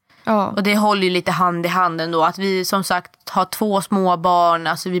tid. Och det håller ju lite hand i hand ändå. Att vi som sagt har 2 små barn.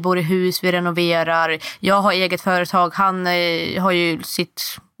 Alltså vi bor i hus, vi renoverar. Jag har eget företag. Han har ju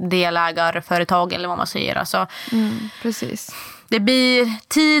sitt delägarföretag eller vad man säger. Alltså, precis.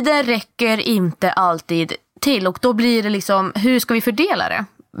 Tiden räcker inte alltid till. Och då blir det liksom, hur ska vi fördela det?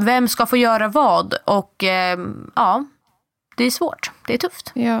 Vem ska få göra vad? Och det är svårt. Det är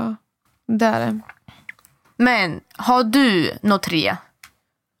tufft. Ja, det är det. Men har du något 3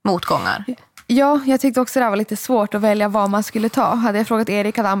 motgångar? Ja, jag tyckte också det var lite svårt att välja vad man skulle ta. Hade jag frågat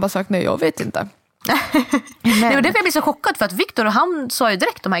Erik hade han bara sagt nej, jag vet inte. Det var därför jag blev så chockad, för att Viktor och han sa ju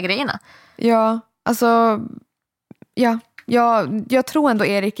direkt de här grejerna. Ja, alltså jag tror ändå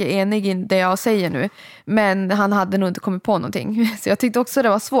Erik är enig i det jag säger nu. Men han hade nog inte kommit på någonting. Så jag tyckte också det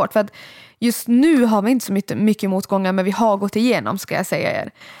var svårt, för att just nu har vi inte så mycket motgångar, men vi har gått igenom, ska jag säga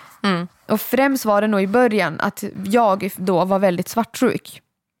er. Och främst var det nog i början att jag då var väldigt svartsjuk.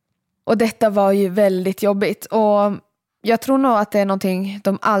 Och detta var ju väldigt jobbigt. Och jag tror nog att det är någonting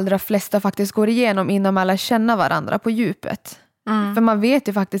de allra flesta faktiskt går igenom innan man lär känna varandra på djupet. För man vet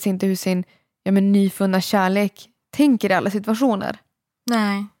ju faktiskt inte hur sin nyfunna kärlek tänker i alla situationer.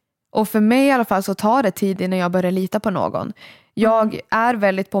 Nej. Och för mig i alla fall så tar det tid innan jag börjar lita på någon. Jag är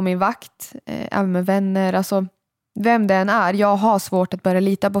väldigt på min vakt, även med vänner, alltså vem det än är. Jag har svårt att börja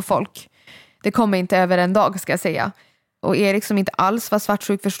lita på folk. Det kommer inte över en dag, ska jag säga. Och Erik som inte alls var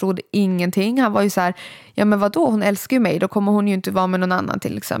svartsjuk förstod ingenting. Han var ju så här, ja men vadå, hon älskar ju mig. Då kommer hon ju inte vara med någon annan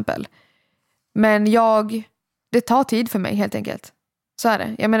till exempel. Men det tar tid för mig helt enkelt. Så är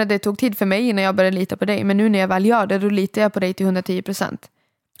det. Jag menar, det tog tid för mig innan jag började lita på dig. Men nu när jag väl gör det, då litar jag på dig till 110%.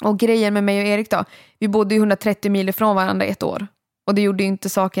 Och grejen med mig och Erik då. Vi bodde ju 130 mil ifrån varandra 1 år. Och det gjorde ju inte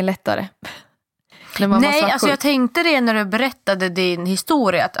saken lättare. Nej, alltså jag tänkte det när du berättade din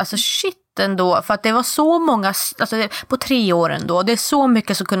historia. Att, alltså shit ändå. För att det var så många, alltså på 3 år ändå. Det är så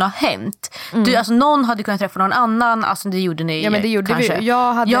mycket som kunde ha hänt. Alltså någon hade kunnat träffa någon annan. Alltså det gjorde ni. Ja, men det gjorde kanske. Vi.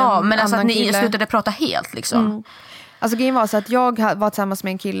 Jag hade men alltså att ni slutade prata helt liksom. Alltså grejen var så att jag var tillsammans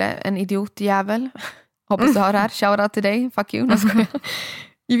med en kille, en idiotjävel. Hoppas du hör det här. Shoutout till dig. Fuck you.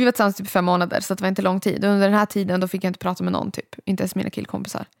 Vi var tillsammans typ 5 månader, så det var inte lång tid. Och under den här tiden då fick jag inte prata med någon typ. Inte ens mina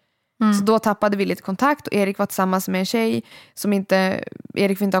killkompisar. Så då tappade vi lite kontakt. Och Erik var tillsammans med en tjej som inte...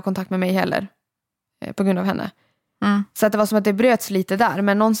 Erik fick inte ha kontakt med mig heller. På grund av henne. Så att det var som att det bröts lite där.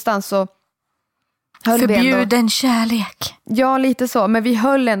 Men någonstans så... Förbjuden kärlek. Ja, lite så. Men vi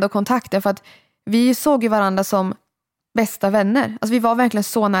höll ändå kontakten för att vi såg ju varandra som bästa vänner. Alltså vi var verkligen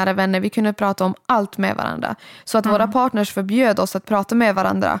så nära vänner. Vi kunde prata om allt med varandra. Så att våra partners förbjöd oss att prata med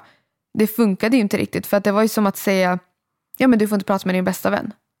varandra, det funkade ju inte riktigt. För att det var ju som att säga, ja men du får inte prata med din bästa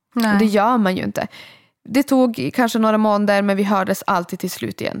vän. Nej. Och det gör man ju inte. Det tog kanske några månader, men vi hördes alltid till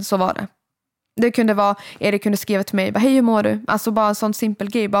slut igen. Så var det. Det kunde vara, Erik kunde skriva till mig, hej hur mår du? Alltså bara en sån simpel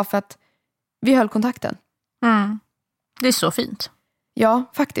grej, bara för att vi höll kontakten. Det är så fint. Ja,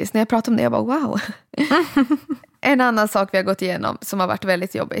 faktiskt. När jag pratade om det, jag bara wow. En annan sak vi har gått igenom som har varit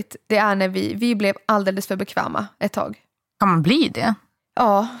väldigt jobbigt, det är när vi blev alldeles för bekväma ett tag. Kan man bli det?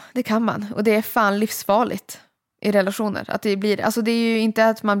 Ja, det kan man. Och det är fan livsfarligt i relationer. Att det blir, alltså det är ju inte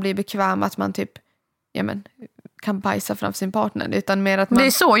att man blir bekväm, att man typ kan bajsa framför sin partner, utan mer att man... Det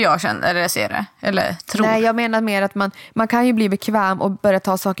är så jag känner, eller ser det, eller tror. Nej, jag menar mer att man kan ju bli bekväm och börja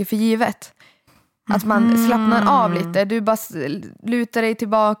ta saker för givet. Att man slappnar av lite. Du bara lutar dig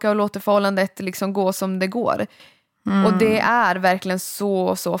tillbaka och låter förhållandet liksom gå som det går. Och det är verkligen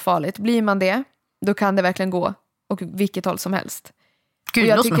så farligt. Blir man det, då kan det verkligen gå och vilket håll som helst. Gud,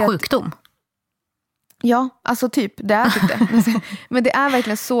 det låter som en sjukdom. Ja, alltså typ, det är typ det. Men det är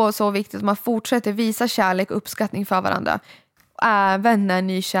verkligen så viktigt att man fortsätter visa kärlek och uppskattning för varandra. Även när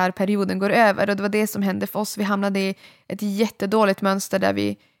nykärperioden går över. Och det var det som hände för oss. Vi hamnade i ett jättedåligt mönster där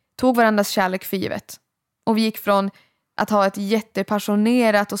vi tog varandras kärlek för givet. Och vi gick från att ha ett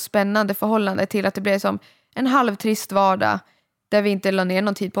jättepassionerat och spännande förhållande till att det blev som en halvtrist vardag där vi inte la ner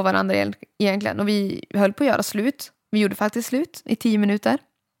någon tid på varandra egentligen. Och vi höll på att göra slut. Vi gjorde faktiskt slut i 10 minuter.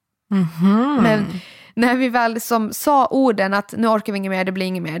 Men när vi väl som sa orden att nu orkar vi inget mer, det blir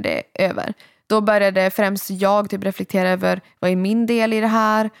inget mer, det är över. Då började främst jag typ reflektera över vad är min del i det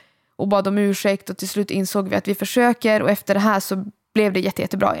här och bad om ursäkt, och till slut insåg vi att vi försöker, och efter det här så blev det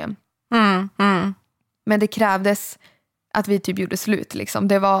jättebra igen. Men det krävdes att vi typ gjorde slut liksom.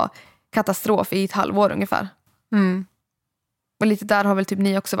 Det var katastrof i ett halvår ungefär. Och lite där har väl typ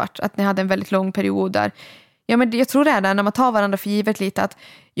ni också varit, att ni hade en väldigt lång period där. Ja, men jag tror det är där när man tar varandra för givet lite att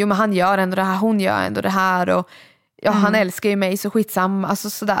jo, men han gör ändå det här, hon gör ändå det här, och ja, han älskar ju mig, så skitsamma, alltså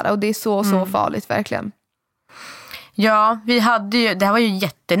sådär. Och det är så farligt verkligen. Ja, vi hade ju, det här var ju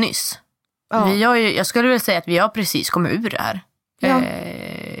jättenyss. Jag skulle väl säga att vi har precis kommit ur det här. Ja.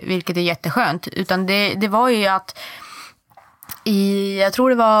 Vilket är jätteskönt. Utan det var ju att jag tror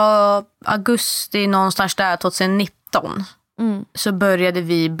det var augusti någonstans där 2019 så började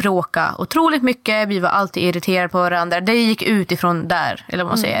vi bråka otroligt mycket. Vi var alltid irriterade på varandra. Det gick ut ifrån där, eller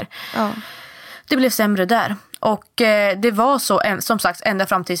vad man säger. Det blev sämre där. Och det var så, som sagt, ända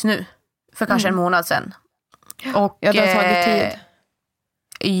fram tills nu. För kanske en månad sedan. Och, ja, det har tagit tid.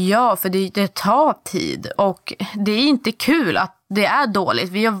 Ja, för det tar tid. Och det är inte kul att det är dåligt.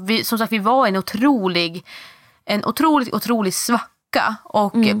 Vi som sagt, vi var en otrolig svacka.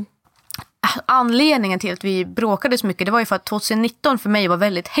 Och anledningen till att vi bråkade så mycket, det var ju för att 2019 för mig var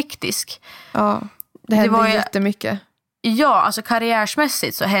väldigt hektisk. Ja, det hände jättemycket. Ja, alltså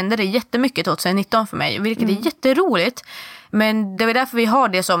karriärsmässigt så hände det jättemycket 2019 för mig. Vilket är jätteroligt. Men det var därför vi har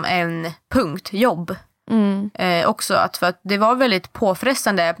det som en punktjobb. Också för att det var väldigt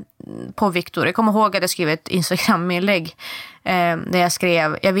påfrestande på Viktor. Jag kommer ihåg att jag skrev ett Instagram-inlägg där jag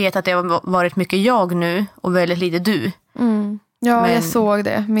skrev, jag vet att det har varit mycket jag nu och väldigt lite du. Ja, men jag såg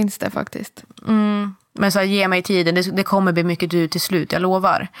det, minns det faktiskt. Men så här, ge mig tiden, det kommer bli mycket du till slut, jag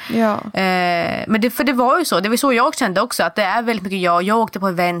lovar. Ja. Men det var ju så, det var så jag kände också, att det är väldigt mycket jag åkte på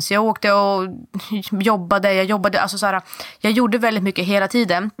events, jag åkte och jobbade, alltså så här, jag gjorde väldigt mycket hela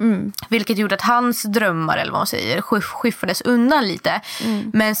tiden. Vilket gjorde att hans drömmar, eller vad man säger, skiffades undan lite.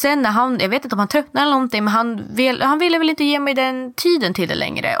 Men sen när jag vet inte om han tröttnade eller någonting, men han ville väl inte ge mig den tiden till det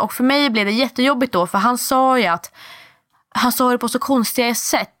längre. Och för mig blev det jättejobbigt då, för han sa det på så konstiga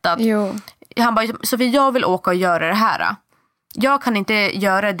sätt att han bara, Sofie, jag vill åka och göra det här. Jag kan inte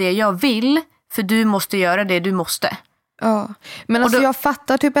göra det jag vill, för du måste göra det du måste. Ja, men alltså jag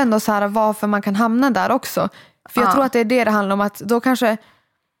fattar typ ändå så här varför man kan hamna där också. För jag tror att det är det handlar om, att då kanske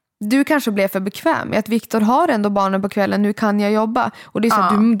du kanske blev för bekväm. Att Viktor har ändå barnen på kvällen, nu kan jag jobba. Och det är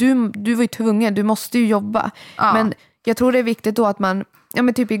så du var ju tvungen, du måste ju jobba. Men jag tror det är viktigt då att man, ja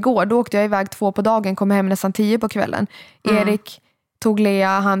men typ igår, då åkte jag iväg 2 på dagen, kom hem nästan 10 på kvällen. Erik tog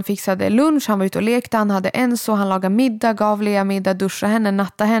Lea, han fixade lunch, han var ute och lekte, han hade Enzo, han lagade middag, gav Lea middag, duschade henne,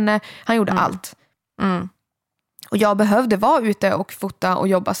 nattade henne. Han gjorde allt. Och jag behövde vara ute och fota och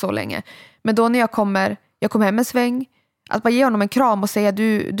jobba så länge. Men då när jag kom hem en sväng, att bara ge honom en kram och säga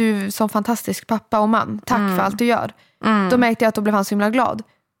du som fantastisk pappa och man, tack för allt du gör. Då märkte jag att då blev han så himla glad.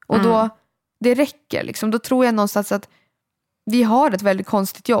 Och då, det räcker liksom. Då tror jag någonstans att vi har ett väldigt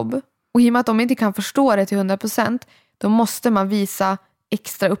konstigt jobb. Och i och med att de inte kan förstå det till 100%, då måste man visa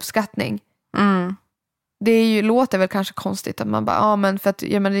extra uppskattning. Det är ju, låter väl kanske konstigt att man bara, men för att,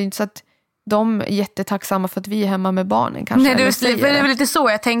 det är inte så att de är jättetacksamma för att vi är hemma med barnen kanske. Nej, det är väl lite så.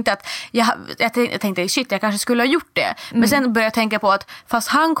 Jag tänkte att jag tänkte shit, jag kanske skulle ha gjort det. Men sen började jag tänka på att fast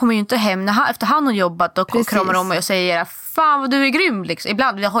han kommer ju inte hem efter han har jobbat och kramar om mig och säger fan vad du är grym liksom.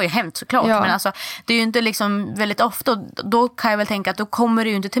 Ibland, det har ju hänt såklart, men alltså det är ju inte liksom väldigt ofta. Då kan jag väl tänka att då kommer det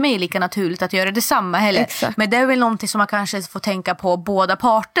ju inte till mig lika naturligt att göra detsamma heller. Exakt. Men det är väl någonting som man kanske får tänka på båda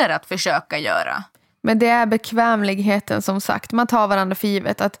parter att försöka göra. Men det är bekvämligheten som sagt. Man tar varandra för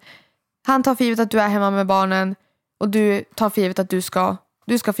givet att han tar för givet att du är hemma med barnen och du tar för givet att du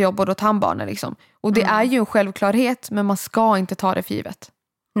ska få jobba och ta hand om barnen liksom. Och det är ju en självklarhet, men man ska inte ta det för givet.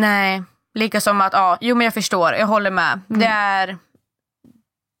 Nej, lika som att men jag förstår, jag håller med.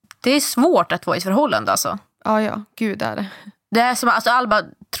 Det är svårt att vara i ett förhållande alltså. Ja, gud är det. Det är som alltså Alba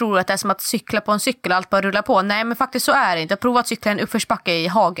tror att det är som att cykla på en cykel, allt bara rullar på. Nej, men faktiskt så är det inte. Jag provar att cykla en uppförsbacke i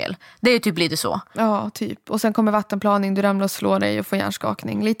hagel. Det är ju typ lite så. Ja, typ. Och sen kommer vattenplaning, du ramlar och slår dig och får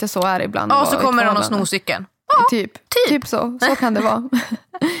hjärnskakning. Lite så är det ibland. Ja, så kommer någon och snor cykeln. Ja, typ så. Så kan det vara.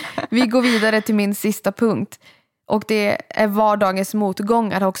 Vi går vidare till min sista punkt. Och det är vardagens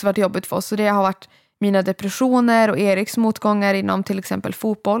motgångar har också varit jobbigt för oss. Så det har varit mina depressioner och Eriks motgångar inom till exempel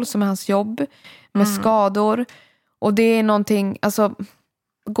fotboll som är hans jobb. Med skador. Och det är någonting, alltså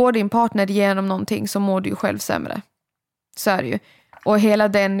går din partner igenom någonting så mår du ju själv sämre. Så är det ju. Och hela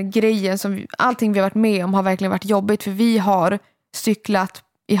den grejen, allting vi har varit med om har verkligen varit jobbigt. För vi har cyklat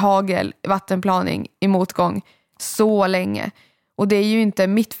i hagel, vattenplaning, i motgång så länge. Och det är ju inte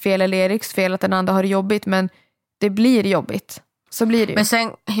mitt fel eller Eriks fel att den andra har det jobbigt, men det blir jobbigt. Så blir det ju. Men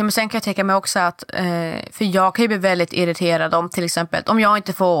sen kan jag tänka mig också att för jag kan ju bli väldigt irriterad om till exempel om jag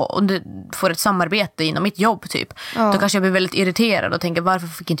inte får ett samarbete inom mitt jobb typ. Då kanske jag blir väldigt irriterad och tänker varför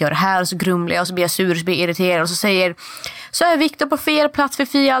fick inte jag det här, och så grumlig och så blir jag sur och så blir jag irriterad och så är Victor på fel plats för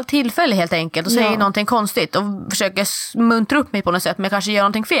fel tillfälle helt enkelt och säger någonting konstigt och försöker muntra upp mig på något sätt, men jag kanske gör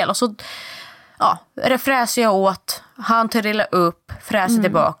någonting fel och så fräser jag åt, han trillar upp, fräser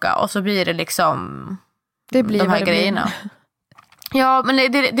tillbaka och så blir det liksom det blir de här grejerna. Ja, men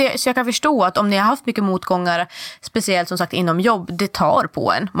så jag kan förstå att om ni har haft mycket motgångar, speciellt som sagt inom jobb, det tar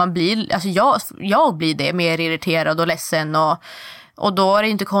på en. Man blir, alltså jag blir det mer irriterad och ledsen och då är det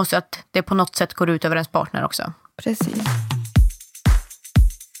inte konstigt att det på något sätt går ut över ens partner också. Precis.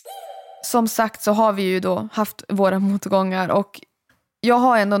 Som sagt så har vi ju då haft våra motgångar och jag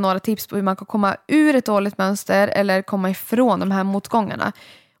har ändå några tips på hur man kan komma ur ett dåligt mönster eller komma ifrån de här motgångarna.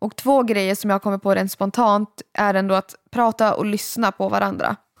 Och 2 grejer som jag kommer på rent spontant är ändå att prata och lyssna på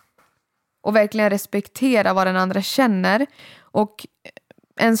varandra. Och verkligen respektera vad den andra känner. Och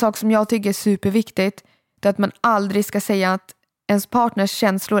en sak som jag tycker är superviktigt är att man aldrig ska säga att ens partners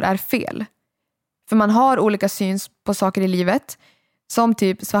känslor är fel. För man har olika syn på saker i livet. Som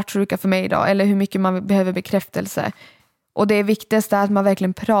typ svartsjuka för mig idag. Eller hur mycket man behöver bekräftelse. Och det viktigaste är att man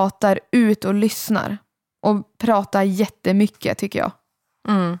verkligen pratar ut och lyssnar. Och pratar jättemycket tycker jag.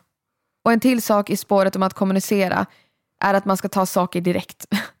 Och en till sak i spåret om att kommunicera är att man ska ta saker direkt.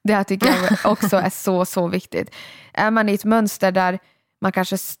 Det här tycker jag också är så viktigt. Är man i ett mönster där man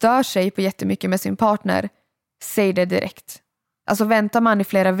kanske stör sig på jättemycket med sin partner, säg det direkt. Alltså väntar man i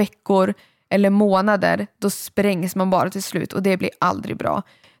flera veckor eller månader, då sprängs man bara till slut och det blir aldrig bra.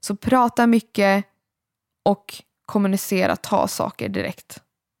 Så prata mycket och kommunicera, ta saker direkt.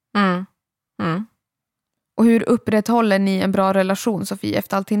 Och hur upprätthåller ni en bra relation, Sofie,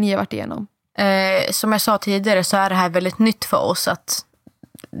 efter allting ni har varit igenom? Som jag sa tidigare så är det här väldigt nytt för oss. Att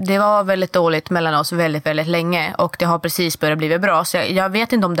det var väldigt dåligt mellan oss väldigt, väldigt länge. Och det har precis börjat bli bra. Så jag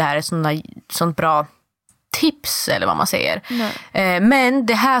vet inte om det här är sånt bra tips eller vad man säger. Men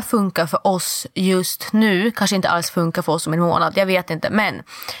det här funkar för oss just nu. Kanske inte alls funkar för oss om en månad. Jag vet inte, men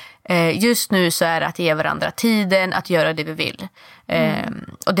just nu så är det att ge varandra tiden att göra det vi vill.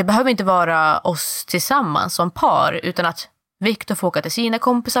 Och det behöver inte vara oss tillsammans som par, utan att Victor får åka till sina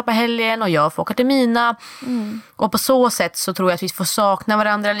kompisar på helgen och jag får åka till mina. Och på så sätt så tror jag att vi får sakna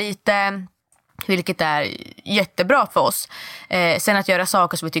varandra lite, vilket är jättebra för oss. Sen att göra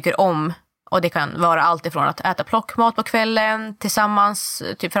saker som vi tycker om, och det kan vara allt ifrån att äta plockmat på kvällen tillsammans,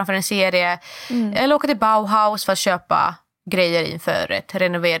 typ framför en serie, eller åka till Bauhaus för att köpa grejer inför ett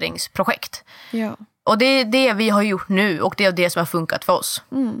renoveringsprojekt. Ja. Och det är det vi har gjort nu och det är det som har funkat för oss.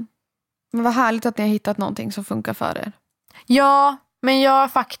 Men vad härligt att ni har hittat någonting som funkar för er. Ja, men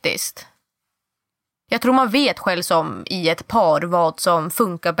jag faktiskt. Jag tror man vet själv som i ett par vad som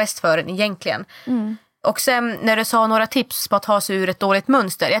funkar bäst för en egentligen. Och sen när du sa några tips på att ta sig ur ett dåligt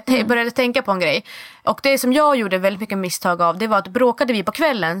mönster. Jag började tänka på en grej. Och det som jag gjorde väldigt mycket misstag av, det var att bråkade vi på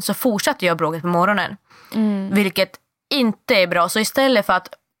kvällen så fortsatte jag bråket på morgonen. Vilket inte är bra. Så istället för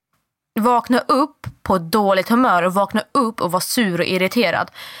att vakna upp på dåligt humör och vakna upp och vara sur och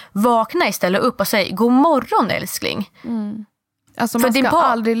irriterad. Vakna istället upp och säg god morgon älskling. Alltså man ska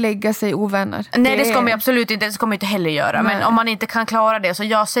aldrig lägga sig ovänner. Nej, det ska man absolut inte. Det ska man inte heller göra. Nej. Men om man inte kan klara det så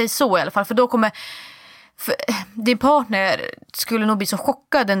jag säger så i alla fall. För då kommer din partner skulle nog bli så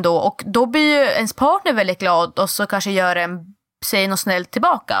chockad ändå. Och då blir ju ens partner väldigt glad och så kanske säger något snällt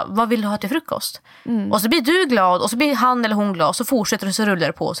tillbaka. Vad vill du ha till frukost? Och så blir du glad och så blir han eller hon glad och så fortsätter det, så rullar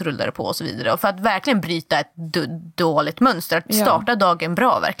det på och så rullar det på och så vidare. Och för att verkligen bryta ett dåligt mönster. Att starta dagen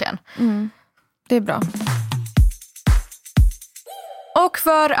bra verkligen. Det är bra. Och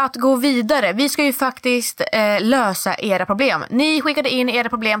för att gå vidare, vi ska ju faktiskt lösa era problem. Ni skickade in era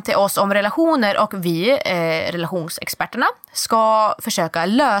problem till oss om relationer och vi, relationsexperterna, ska försöka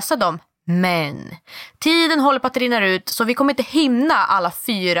lösa dem. Men tiden håller på att rinna ut så vi kommer inte hinna alla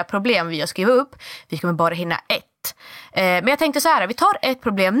 4 problem vi har skrivit upp. Vi kommer bara hinna 1. Men jag tänkte så här, vi tar ett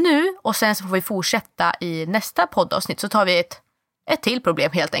problem nu och sen så får vi fortsätta i nästa poddavsnitt. Så tar vi ett till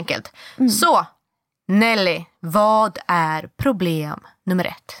problem helt enkelt. Så Nelly, vad är problem nummer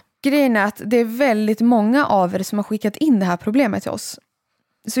 1? Grejen är att det är väldigt många av er som har skickat in det här problemet till oss.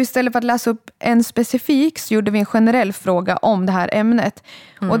 Så istället för att läsa upp en specifik så gjorde vi en generell fråga om det här ämnet.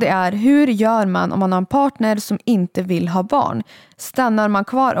 Och det är, hur gör man om man har en partner som inte vill ha barn? Stannar man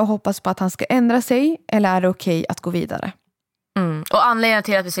kvar och hoppas på att han ska ändra sig eller är det okej att gå vidare? Och anledningen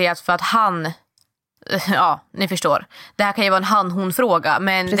till att vi säger att för att han... Ja, ni förstår. Det här kan ju vara en han-hon-fråga.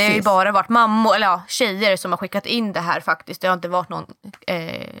 Men det har ju bara varit mammor eller tjejer som har skickat in det här faktiskt. Det har inte varit någon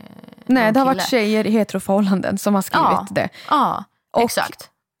nej, det har varit tjejer i heteroförhållanden som har skrivit det. Ja, och, exakt.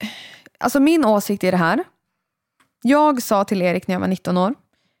 Alltså min åsikt i det här. Jag sa till Erik när jag var 19 år.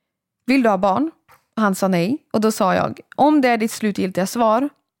 Vill du ha barn? Han sa nej. Och då sa jag, om det är ditt slutgiltiga svar,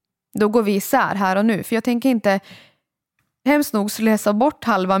 då går vi isär här och nu. För jag tänker inte hemskt nog läsa bort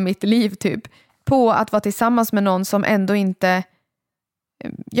halva mitt liv typ på att vara tillsammans med någon som ändå inte,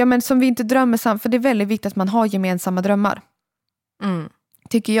 ja men som vi inte drömmer samt, för det är väldigt viktigt att man har gemensamma drömmar.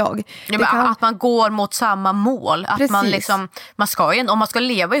 Tycker jag. Ja, att man går mot samma mål. Att man liksom, man ska ju, om man ska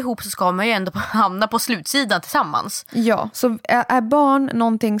leva ihop så ska man ju ändå hamna på slutsidan tillsammans. Ja, så är barn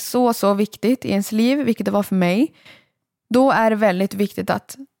någonting så viktigt i ens liv, vilket det var för mig, då är det väldigt viktigt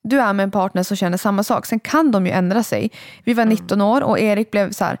att du är med en partner som känner samma sak. Sen kan de ju ändra sig. Vi var 19 år och Erik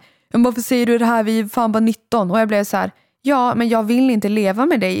blev så här, varför säger du det här? Vi är fan bara 19. Och jag blev så här, ja men jag vill inte leva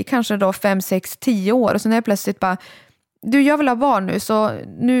med dig kanske då 5, 6, 10 år. Och så när jag plötsligt bara, du jag vill ha barn nu så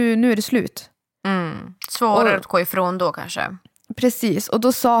nu är det slut. Svårare att gå ifrån då kanske. Precis, och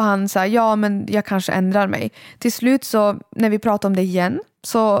då sa han så här, ja men jag kanske ändrar mig. Till slut så när vi pratade om det igen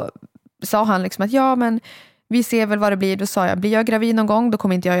så sa han liksom att ja men vi ser väl vad det blir. Då sa jag, blir jag gravid någon gång då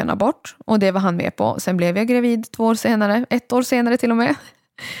kommer inte jag göra en abort. Och det var han med på. Sen blev jag gravid 2 år senare, 1 år senare till och med.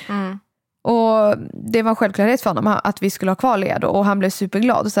 Och det var en självklarhet för honom att vi skulle ha kvar Lea och han blev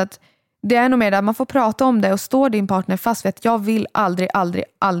superglad. Så att det är nog mer där man får prata om det och står din partner fast vid att jag vill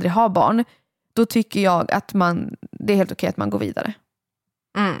aldrig ha barn, då tycker jag att det är helt okej att man går vidare.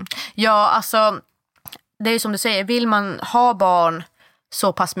 Ja, alltså det är ju som du säger, vill man ha barn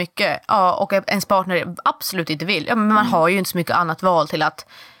så pass mycket och ens partner absolut inte vill, ja, men man har ju inte så mycket annat val till att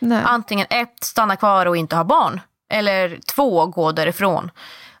antingen 1, stanna kvar och inte ha barn eller 2, gå därifrån.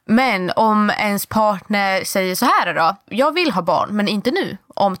 Men om ens partner säger så här då, jag vill ha barn men inte nu,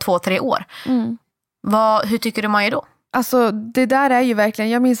 om 2-3 år. Hur tycker du man gör då? Alltså det där är ju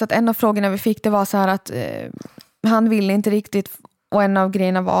verkligen, jag minns att en av frågorna vi fick det var så här att han ville inte riktigt, och en av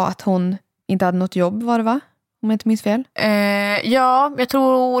grejerna var att hon inte hade något jobb, var det va? Om jag inte minns fel. Ja, jag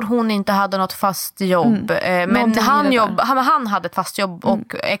tror hon inte hade något fast jobb. Men han hade ett fast jobb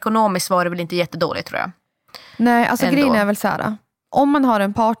och ekonomiskt var det väl inte jättedåligt tror jag. Nej, alltså grejen är väl så här. Om man har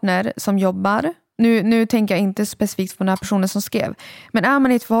en partner som jobbar, nu tänker jag inte specifikt på den här personen som skrev, men är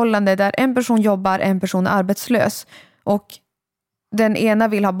man i ett förhållande där en person jobbar, en person är arbetslös och den ena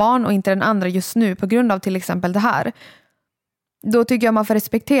vill ha barn och inte den andra just nu på grund av till exempel det här, då tycker jag man får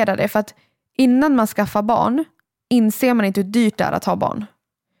respektera det, för att innan man skaffar barn inser man inte hur dyrt det är att ha barn.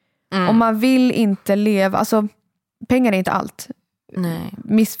 Och man vill inte leva, alltså pengar är inte allt. Nej.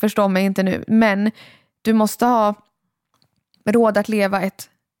 Missförstå mig inte nu, men du måste ha råd att leva ett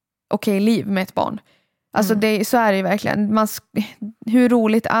okej liv med ett barn. Alltså så är det ju verkligen. Hur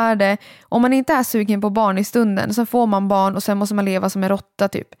roligt är det? Om man inte är sugen på barn i stunden så får man barn och sen måste man leva som en råtta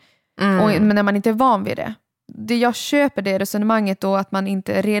typ. Men när man inte är van vid det. Jag köper det resonemanget då att man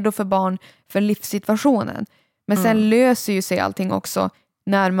inte är redo för barn för livssituationen. Men sen löser ju sig allting också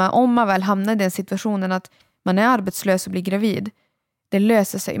om man väl hamnar i den situationen att man är arbetslös och blir gravid. Det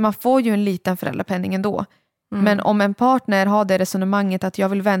löser sig. Man får ju en liten föräldrapenning ändå. Men om en partner har det resonemanget att jag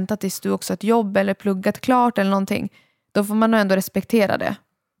vill vänta tills du också har ett jobb eller pluggat klart eller någonting, då får man nog ändå respektera det.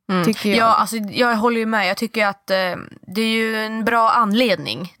 Tycker jag. Ja, alltså, jag håller ju med. Jag tycker att det är ju en bra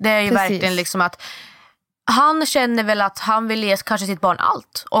anledning. Det är ju verkligen liksom att han känner väl att han vill ge kanske sitt barn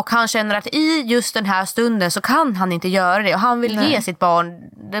allt. Och han känner att i just den här stunden så kan han inte göra det. Och han vill ge sitt barn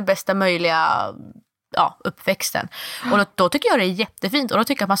det bästa möjliga uppväxten. Och då tycker jag det är jättefint. Och då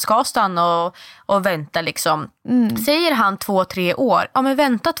tycker jag att man ska stanna och vänta liksom. Säger han 2-3 år, ja men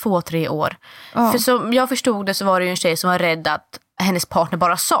vänta 2-3 år. För som jag förstod det så var det ju en tjej som var rädd att hennes partner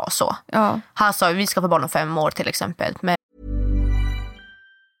bara sa så. Han sa vi ska få barn om 5 år till exempel. Men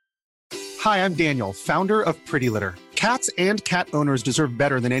Hi, I'm Daniel, founder of Pretty Litter. Cats and cat owners deserve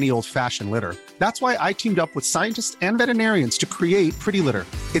better than any old-fashioned litter. That's why I teamed up with scientists and veterinarians to create Pretty Litter.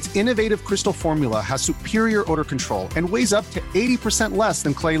 Its innovative crystal formula has superior odor control and weighs up to 80% less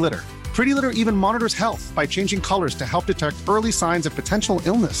than clay litter. Pretty Litter even monitors health by changing colors to help detect early signs of potential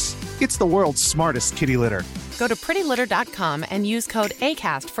illness. It's the world's smartest kitty litter. Go to prettylitter.com and use code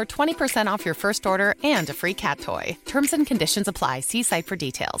ACAST for 20% off your first order and a free cat toy. Terms and conditions apply. See site for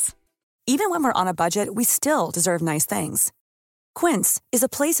details. Even when we're on a budget, we still deserve nice things. Quince is a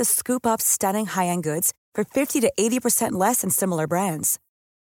place to scoop up stunning high-end goods for 50 to 80% less than similar brands.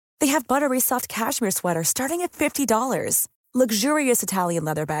 They have buttery soft cashmere sweaters starting at $50, luxurious Italian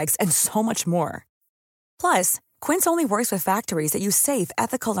leather bags, and so much more. Plus, Quince only works with factories that use safe,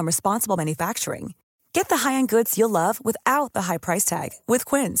 ethical, and responsible manufacturing. Get the high-end goods you'll love without the high price tag with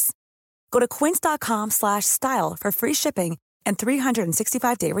Quince. Go to quince.com/style for free shipping and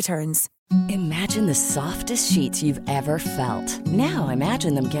 365-day returns. Imagine the softest sheets you've ever felt. Now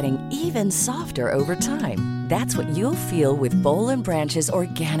imagine them getting even softer over time. That's what you'll feel with Boll & Branch's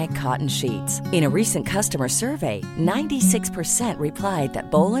organic cotton sheets. In a recent customer survey, 96% replied that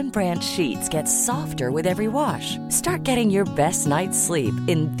Boll & Branch sheets get softer with every wash. Start getting your best night's sleep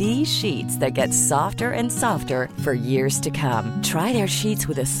in these sheets that get softer and softer for years to come. Try their sheets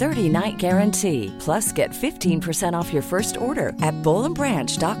with a 30-night guarantee. Plus, get 15% off your first order at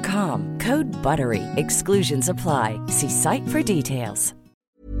bollandbranch.com. Code BUTTERY. Exclusions apply. See site for details.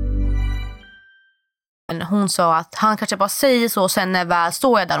 Hon sa att han kanske bara säger så, sen när väl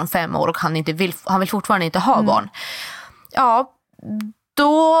står jag där om 5 år och han vill fortfarande inte ha barn. Ja,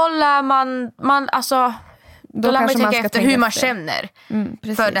 då lär man alltså då lär man tänka efter hur man känner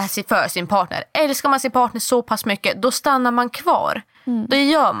för sin partner. Älskar man sin partner så pass mycket, då stannar man kvar. Då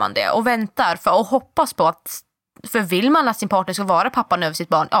gör man det och väntar och hoppas på att, för vill man att sin partner ska vara pappan över sitt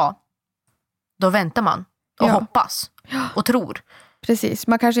barn, då väntar man och hoppas och tror. Precis,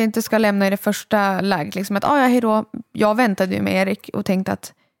 man kanske inte ska lämna i det första läget liksom att hejdå, jag väntade ju med Erik och tänkte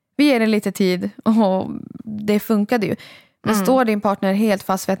att vi ger det lite tid och det funkade ju. Men står din partner helt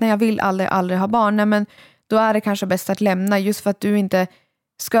fast vid att nej, jag vill aldrig ha barn, nej, men då är det kanske bäst att lämna, just för att du inte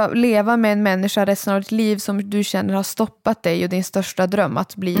ska leva med en människa resten av ditt liv som du känner har stoppat dig och din största dröm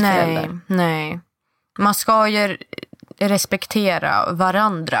att bli förälder. Nej, man ska ju respektera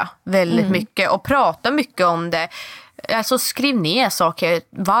varandra väldigt mycket och prata mycket om det. Alltså skriv ner saker.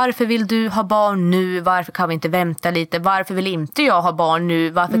 Varför vill du ha barn nu? Varför kan vi inte vänta lite? Varför vill inte jag ha barn nu?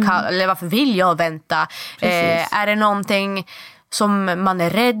 Varför vill jag vänta? Är det någonting som man är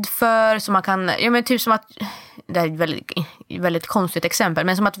rädd för? Som man kan, typ som att, det är ett väldigt, väldigt konstigt exempel,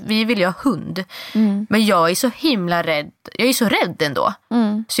 men som att vi vill ju ha hund. Men jag är så himla rädd. Jag är så rädd ändå.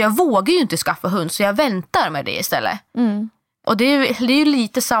 Så jag vågar ju inte skaffa hund, så jag väntar med det istället. Och det är ju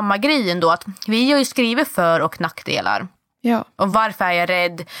lite samma grej ändå, att vi har ju skrivit för- och nackdelar. Ja. Och varför är jag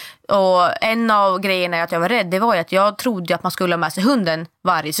rädd? Och en av grejerna att jag var rädd, det var ju att jag trodde att man skulle ha med sig hunden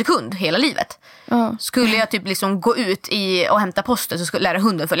varje sekund hela livet. Skulle jag typ liksom gå ut och hämta posten, så skulle lära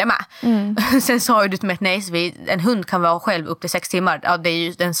hunden följa med. Sen sa ju du till mig att nej, en hund kan vara själv upp till 6 timmar. Ja,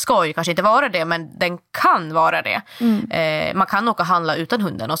 den ska ju kanske inte vara det, men den kan vara det. Man kan åka och handla utan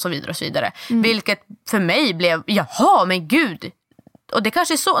hunden och så vidare och så vidare. Vilket för mig blev, jaha men gud. Och det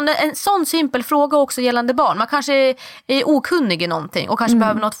kanske är en sån simpel fråga också gällande barn. Man kanske är okunnig i någonting och kanske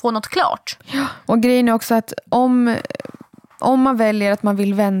behöver få något klart. Ja. Och grejen är också att om man väljer att man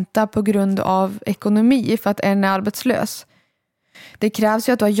vill vänta på grund av ekonomi för att en är arbetslös. Det krävs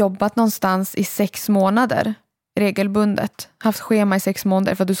ju att du har jobbat någonstans i 6 månader regelbundet, haft schema i 6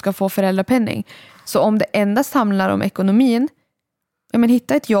 månader för att du ska få föräldrapenning. Så om det endast handlar om ekonomin,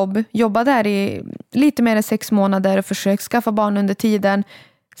 hitta ett jobb, jobba där i lite mer än 6 månader och försök skaffa barn under tiden.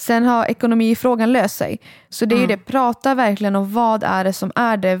 Sen har ekonomifrågan löst sig. Så det är ju det, prata verkligen om vad är det som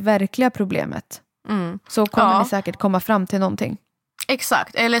är det verkliga problemet. Så kommer ni säkert komma fram till någonting.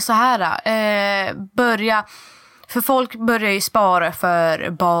 Exakt, eller så här, börja, för folk börjar ju spara för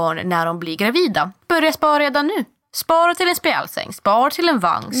barn när de blir gravida. Börja spara redan nu. Spara till en spjälsäng, spara till en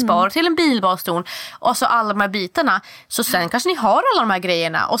vagn, spara till en bilbarnstol och så alla de här bitarna. Så sen kanske ni har alla de här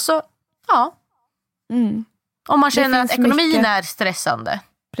grejerna och så, om man känner att ekonomin är stressande.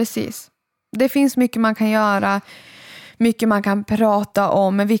 Precis. Det finns mycket man kan göra, mycket man kan prata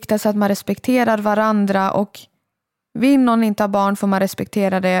om, men viktigt är att man respekterar varandra, och vill någon inte ha barn får man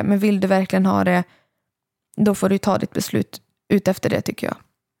respektera det, men vill du verkligen ha det, då får du ta ditt beslut ut efter det, tycker jag.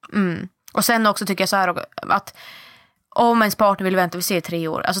 Och sen också tycker jag så här att om ens partner vill vänta, vi ser 3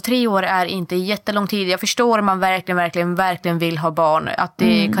 år. Alltså 3 år är inte jättelång tid. Jag förstår om man verkligen vill ha barn, att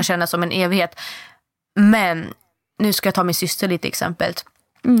det kan kännas som en evighet. Men nu ska jag ta min syster lite exempel.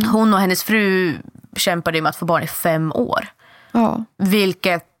 Hon och hennes fru kämpade med att få barn i 5 år. Ja.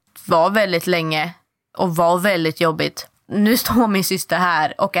 Vilket var väldigt länge och var väldigt jobbigt. Nu står min syster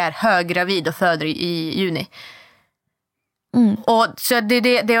här och är höggravid och föder i juni. Och så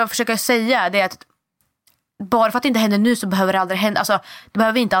det jag försöker säga, det är att bara för att det inte händer nu så behöver det aldrig hända. Alltså, det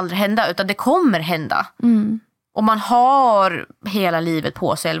behöver inte aldrig hända, utan det kommer hända. Och man har hela livet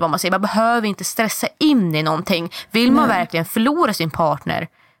på sig, eller vad man säger. Man behöver inte stressa in i någonting. Vill man verkligen förlora sin partner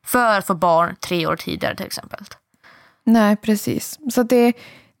för att få barn 3 år tidigare till exempel? Nej, precis. Så det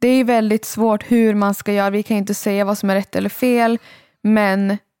är väldigt svårt hur man ska göra. Vi kan inte säga vad som är rätt eller fel.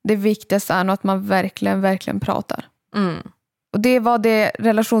 Men det viktigaste är nog att man verkligen pratar. Och det var det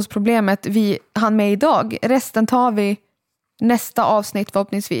relationsproblemet vi hann med idag. Resten tar vi nästa avsnitt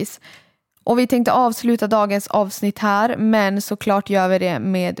förhoppningsvis. Och vi tänkte avsluta dagens avsnitt här, men såklart gör vi det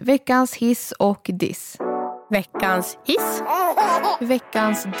med veckans hiss och diss. Veckans hiss.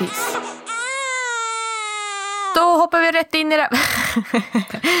 Veckans diss. Då hoppar vi rätt in i det.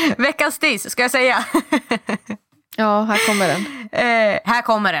 Veckans diss, ska jag säga. Ja, här kommer den. Här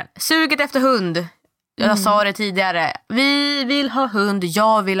kommer den. Suget efter hund. Jag sa det tidigare. Vi vill ha hund,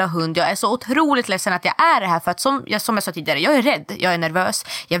 jag vill ha hund. Jag är så otroligt ledsen att jag är det här. För att som jag sa tidigare, jag är rädd, jag är nervös.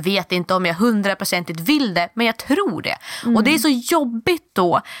 Jag vet inte om jag 100% vill det, men jag tror det. Och det är så jobbigt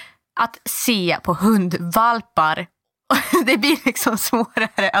då att se på hundvalpar. Det blir liksom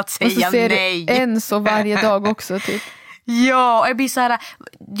svårare att säga nej. Och så ser nej. Du en så varje dag också typ. Ja, jag blir så här.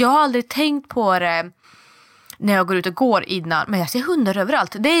 Jag har aldrig tänkt på det när jag går ut och går innan. Men jag ser hundar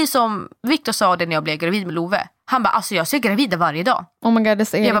överallt. Det är som Victor sa det när jag blev gravid med Love. Han bara, alltså jag ser gravida varje dag. Oh my god, det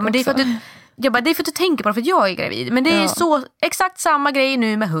säger jag bara, det är för att det är för att du tänker på det, för att jag är gravid. Men det är så exakt samma grej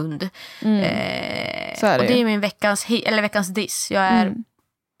nu med hund. Så är det. Och det är min veckans diss. Jag är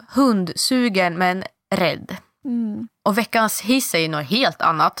hundsugen men rädd. Och veckans hiss är något helt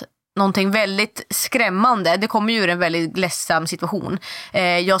annat. Någonting väldigt skrämmande. Det kommer ju ur en väldigt ledsam situation.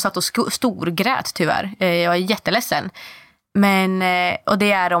 Jag satt och storgrät tyvärr. Jag är jätteledsen. Och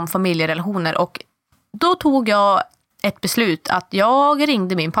det är om familjerelationer. Och då tog jag ett beslut att jag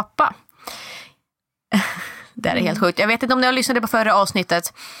ringde min pappa. Det är helt sjukt. Jag vet inte om ni har lyssnat på förra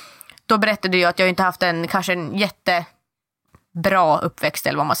avsnittet. Då berättade jag att jag inte haft kanske en jättebra uppväxt,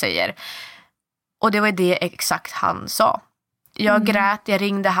 eller vad man säger. Och det var det exakt han sa. Jag grät, jag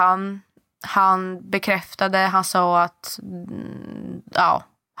ringde han bekräftade, han sa att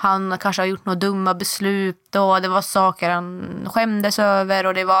han kanske har gjort några dumma beslut, och det var saker han skämdes över,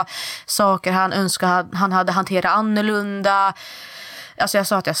 och det var saker han önskade han hade hanterat annorlunda. Alltså jag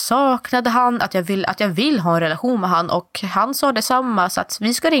sa att jag saknade han, att jag vill ha en relation med han, och han sa detsamma, så att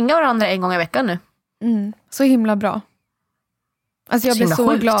vi ska ringa varandra en gång i veckan nu. Så himla bra. Alltså jag blev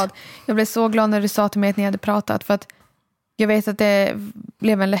så glad. Jag blev så glad när du sa till mig att ni hade pratat, för att jag vet att det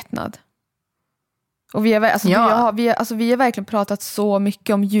blev en lättnad. Och vi har verkligen pratat så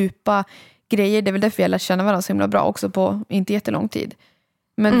mycket om djupa grejer. Det är väl därför jag lär känna varandra så himla bra också på inte jättelång tid.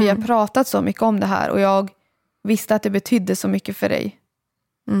 Men vi har pratat så mycket om det här, och jag visste att det betydde så mycket för dig.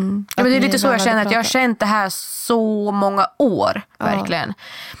 Ja, men det är lite så jag känner, att jag har känt det här så många år, verkligen.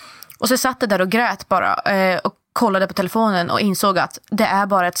 Och så satt jag där och grät bara och kollade på telefonen och insåg att det är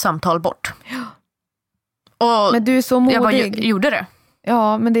bara ett samtal bort. Och men du är så modig. Jag bara gjorde det.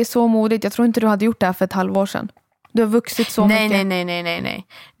 Ja, men det är så modigt. Jag tror inte du hade gjort det här för ett halvår sedan. Du har vuxit så mycket. Nej.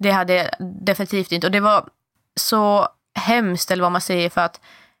 Det hade jag definitivt inte. Och det var så hemskt, eller vad man säger, för att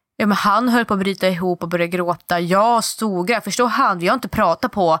men han höll på att bryta ihop och börja gråta. Jag stod där. Förstår han? Vi har inte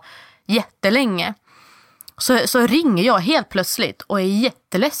pratat på jättelänge. så ringer jag helt plötsligt och är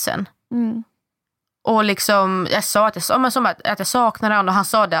jätteledsen. Och liksom, jag sa att jag saknar honom, och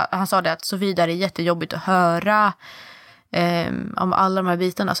han sa det att så vidare är jättejobbigt att höra om alla de här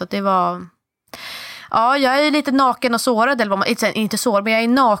bitarna. Så att det var... Ja, jag är lite naken och sårad, eller inte sårad, men jag är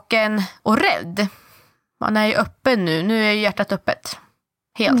naken och rädd. Man är ju öppen nu är hjärtat öppet.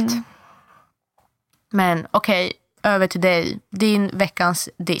 Helt. Men okej, över till dig. Din veckans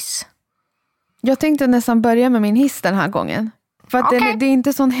diss. Jag tänkte nästan börja med min hiss den här gången. För att det är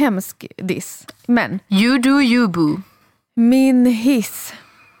inte sån hemsk diss. Men you do you, boo. Min hiss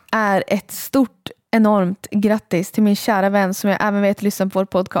är ett stort, enormt grattis till min kära vän som jag även vet lyssnar på vår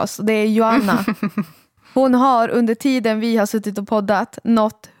podcast. Och det är Joanna. Hon har under tiden vi har suttit och poddat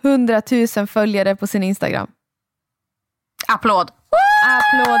nått 100 000 följare på sin Instagram. Applåd.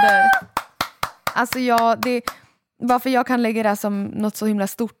 Applåder. Alltså varför jag kan lägga det här som något så himla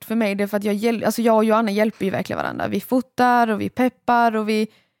stort för mig, det är för att jag och Joanna hjälper ju verkligen varandra. Vi fotar och vi peppar och vi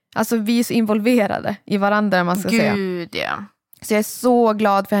är så involverade i varandra, man ska säga. Gud, ja. Så jag är så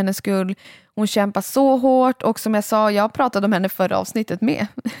glad för hennes skull. Hon kämpar så hårt, och som jag sa, jag pratade om henne förra avsnittet med.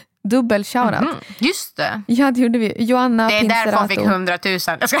 Dubbel shoutout. Just det. Ja, det gjorde vi. Joanna det är Pinserato. därför hon fick 100 000.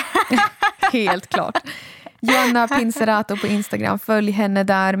 Helt klart. Joanna Pinserato på Instagram. Följ henne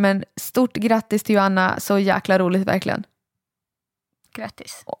där. Men stort grattis till Joanna. Så jäkla roligt verkligen.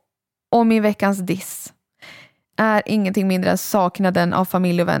 Grattis. Och min veckans diss är ingenting mindre än saknaden av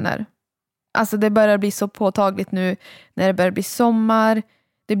familj och vänner. Alltså det börjar bli så påtagligt nu när det börjar bli sommar.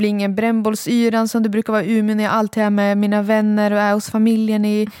 Det blir ingen brännbollsyran som det brukar vara i Umeå när jag alltid är med mina vänner och är hos familjen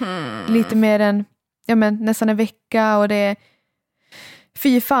i lite mer än nästan en vecka. Och det är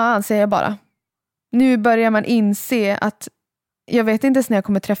fy fan, säger jag bara. Nu börjar man inse att jag vet inte ens när jag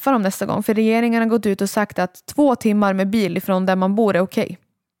kommer träffa dem nästa gång. För regeringen har gått ut och sagt att 2 timmar med bil ifrån där man bor är okej.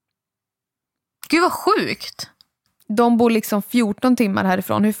 Gud vad sjukt. De bor liksom 14 timmar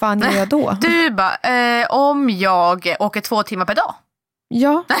härifrån. Hur fan gör jag då? Du bara, om jag åker 2 timmar per dag.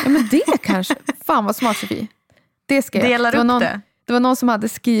 Ja, men det kanske. Fan vad smart, Sofie. Det ska jag. Delar upp det. Det var någon som hade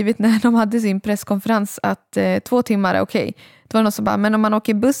skrivit när de hade sin presskonferens att 2 timmar är okej. Det var någon som bara, men om man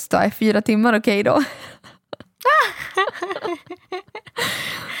åker buss då är 4 timmar okej då?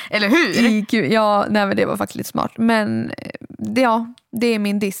 Eller hur? Ja, nej, men det var faktiskt lite smart. Men det är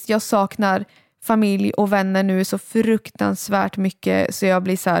min diss. Jag saknar familj och vänner nu så fruktansvärt mycket. Så jag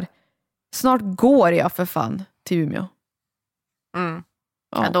blir så här, snart går jag för fan till Umeå.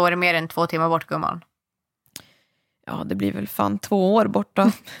 Ja, då är det mer än 2 timmar bort, gumman. Ja, det blir väl fan 2 år bort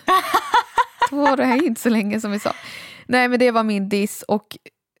då. 2 år är inte så länge som vi sa. Nej, men det var min diss. Och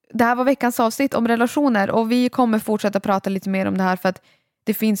det här var veckans avsnitt om relationer. Och vi kommer fortsätta prata lite mer om det här. För att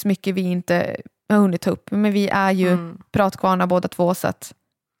det finns mycket vi inte har hunnit ta upp. Men vi är ju pratkvarnar båda två. Så att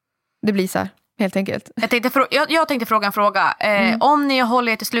det blir så här, helt enkelt. Jag tänkte fråga en fråga. Om ni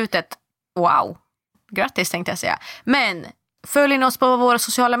håller er till slutet, wow. Grattis tänkte jag säga. Men följ oss på våra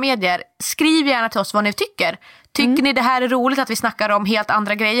sociala medier. Skriv gärna till oss vad ni tycker. Tycker ni det här är roligt att vi snackar om helt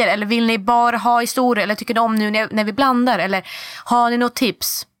andra grejer? Eller vill ni bara ha historier? Eller tycker ni om nu när vi blandar? Eller har ni något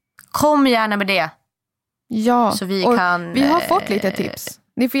tips? Kom gärna med det. Ja, så vi har fått lite tips.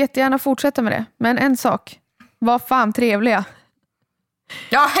 Ni får jättegärna fortsätta med det. Men en sak. Var fan trevliga.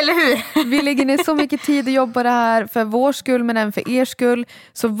 Ja, eller hur? Vi lägger ner så mycket tid och jobbar det här för vår skull men även för er skull.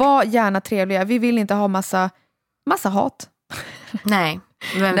 Så var gärna trevliga. Vi vill inte ha massa hat. Nej,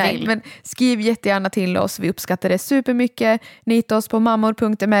 men skriv jättegärna till oss. Vi uppskattar det supermycket. Ni hittar oss på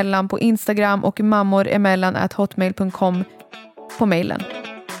mammor.emellan på Instagram och mammoremellan@hotmail.com på mejlen.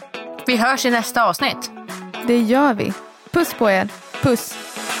 Vi hörs i nästa avsnitt. Det gör vi. Puss på er. Puss.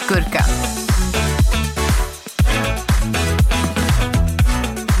 Gurka.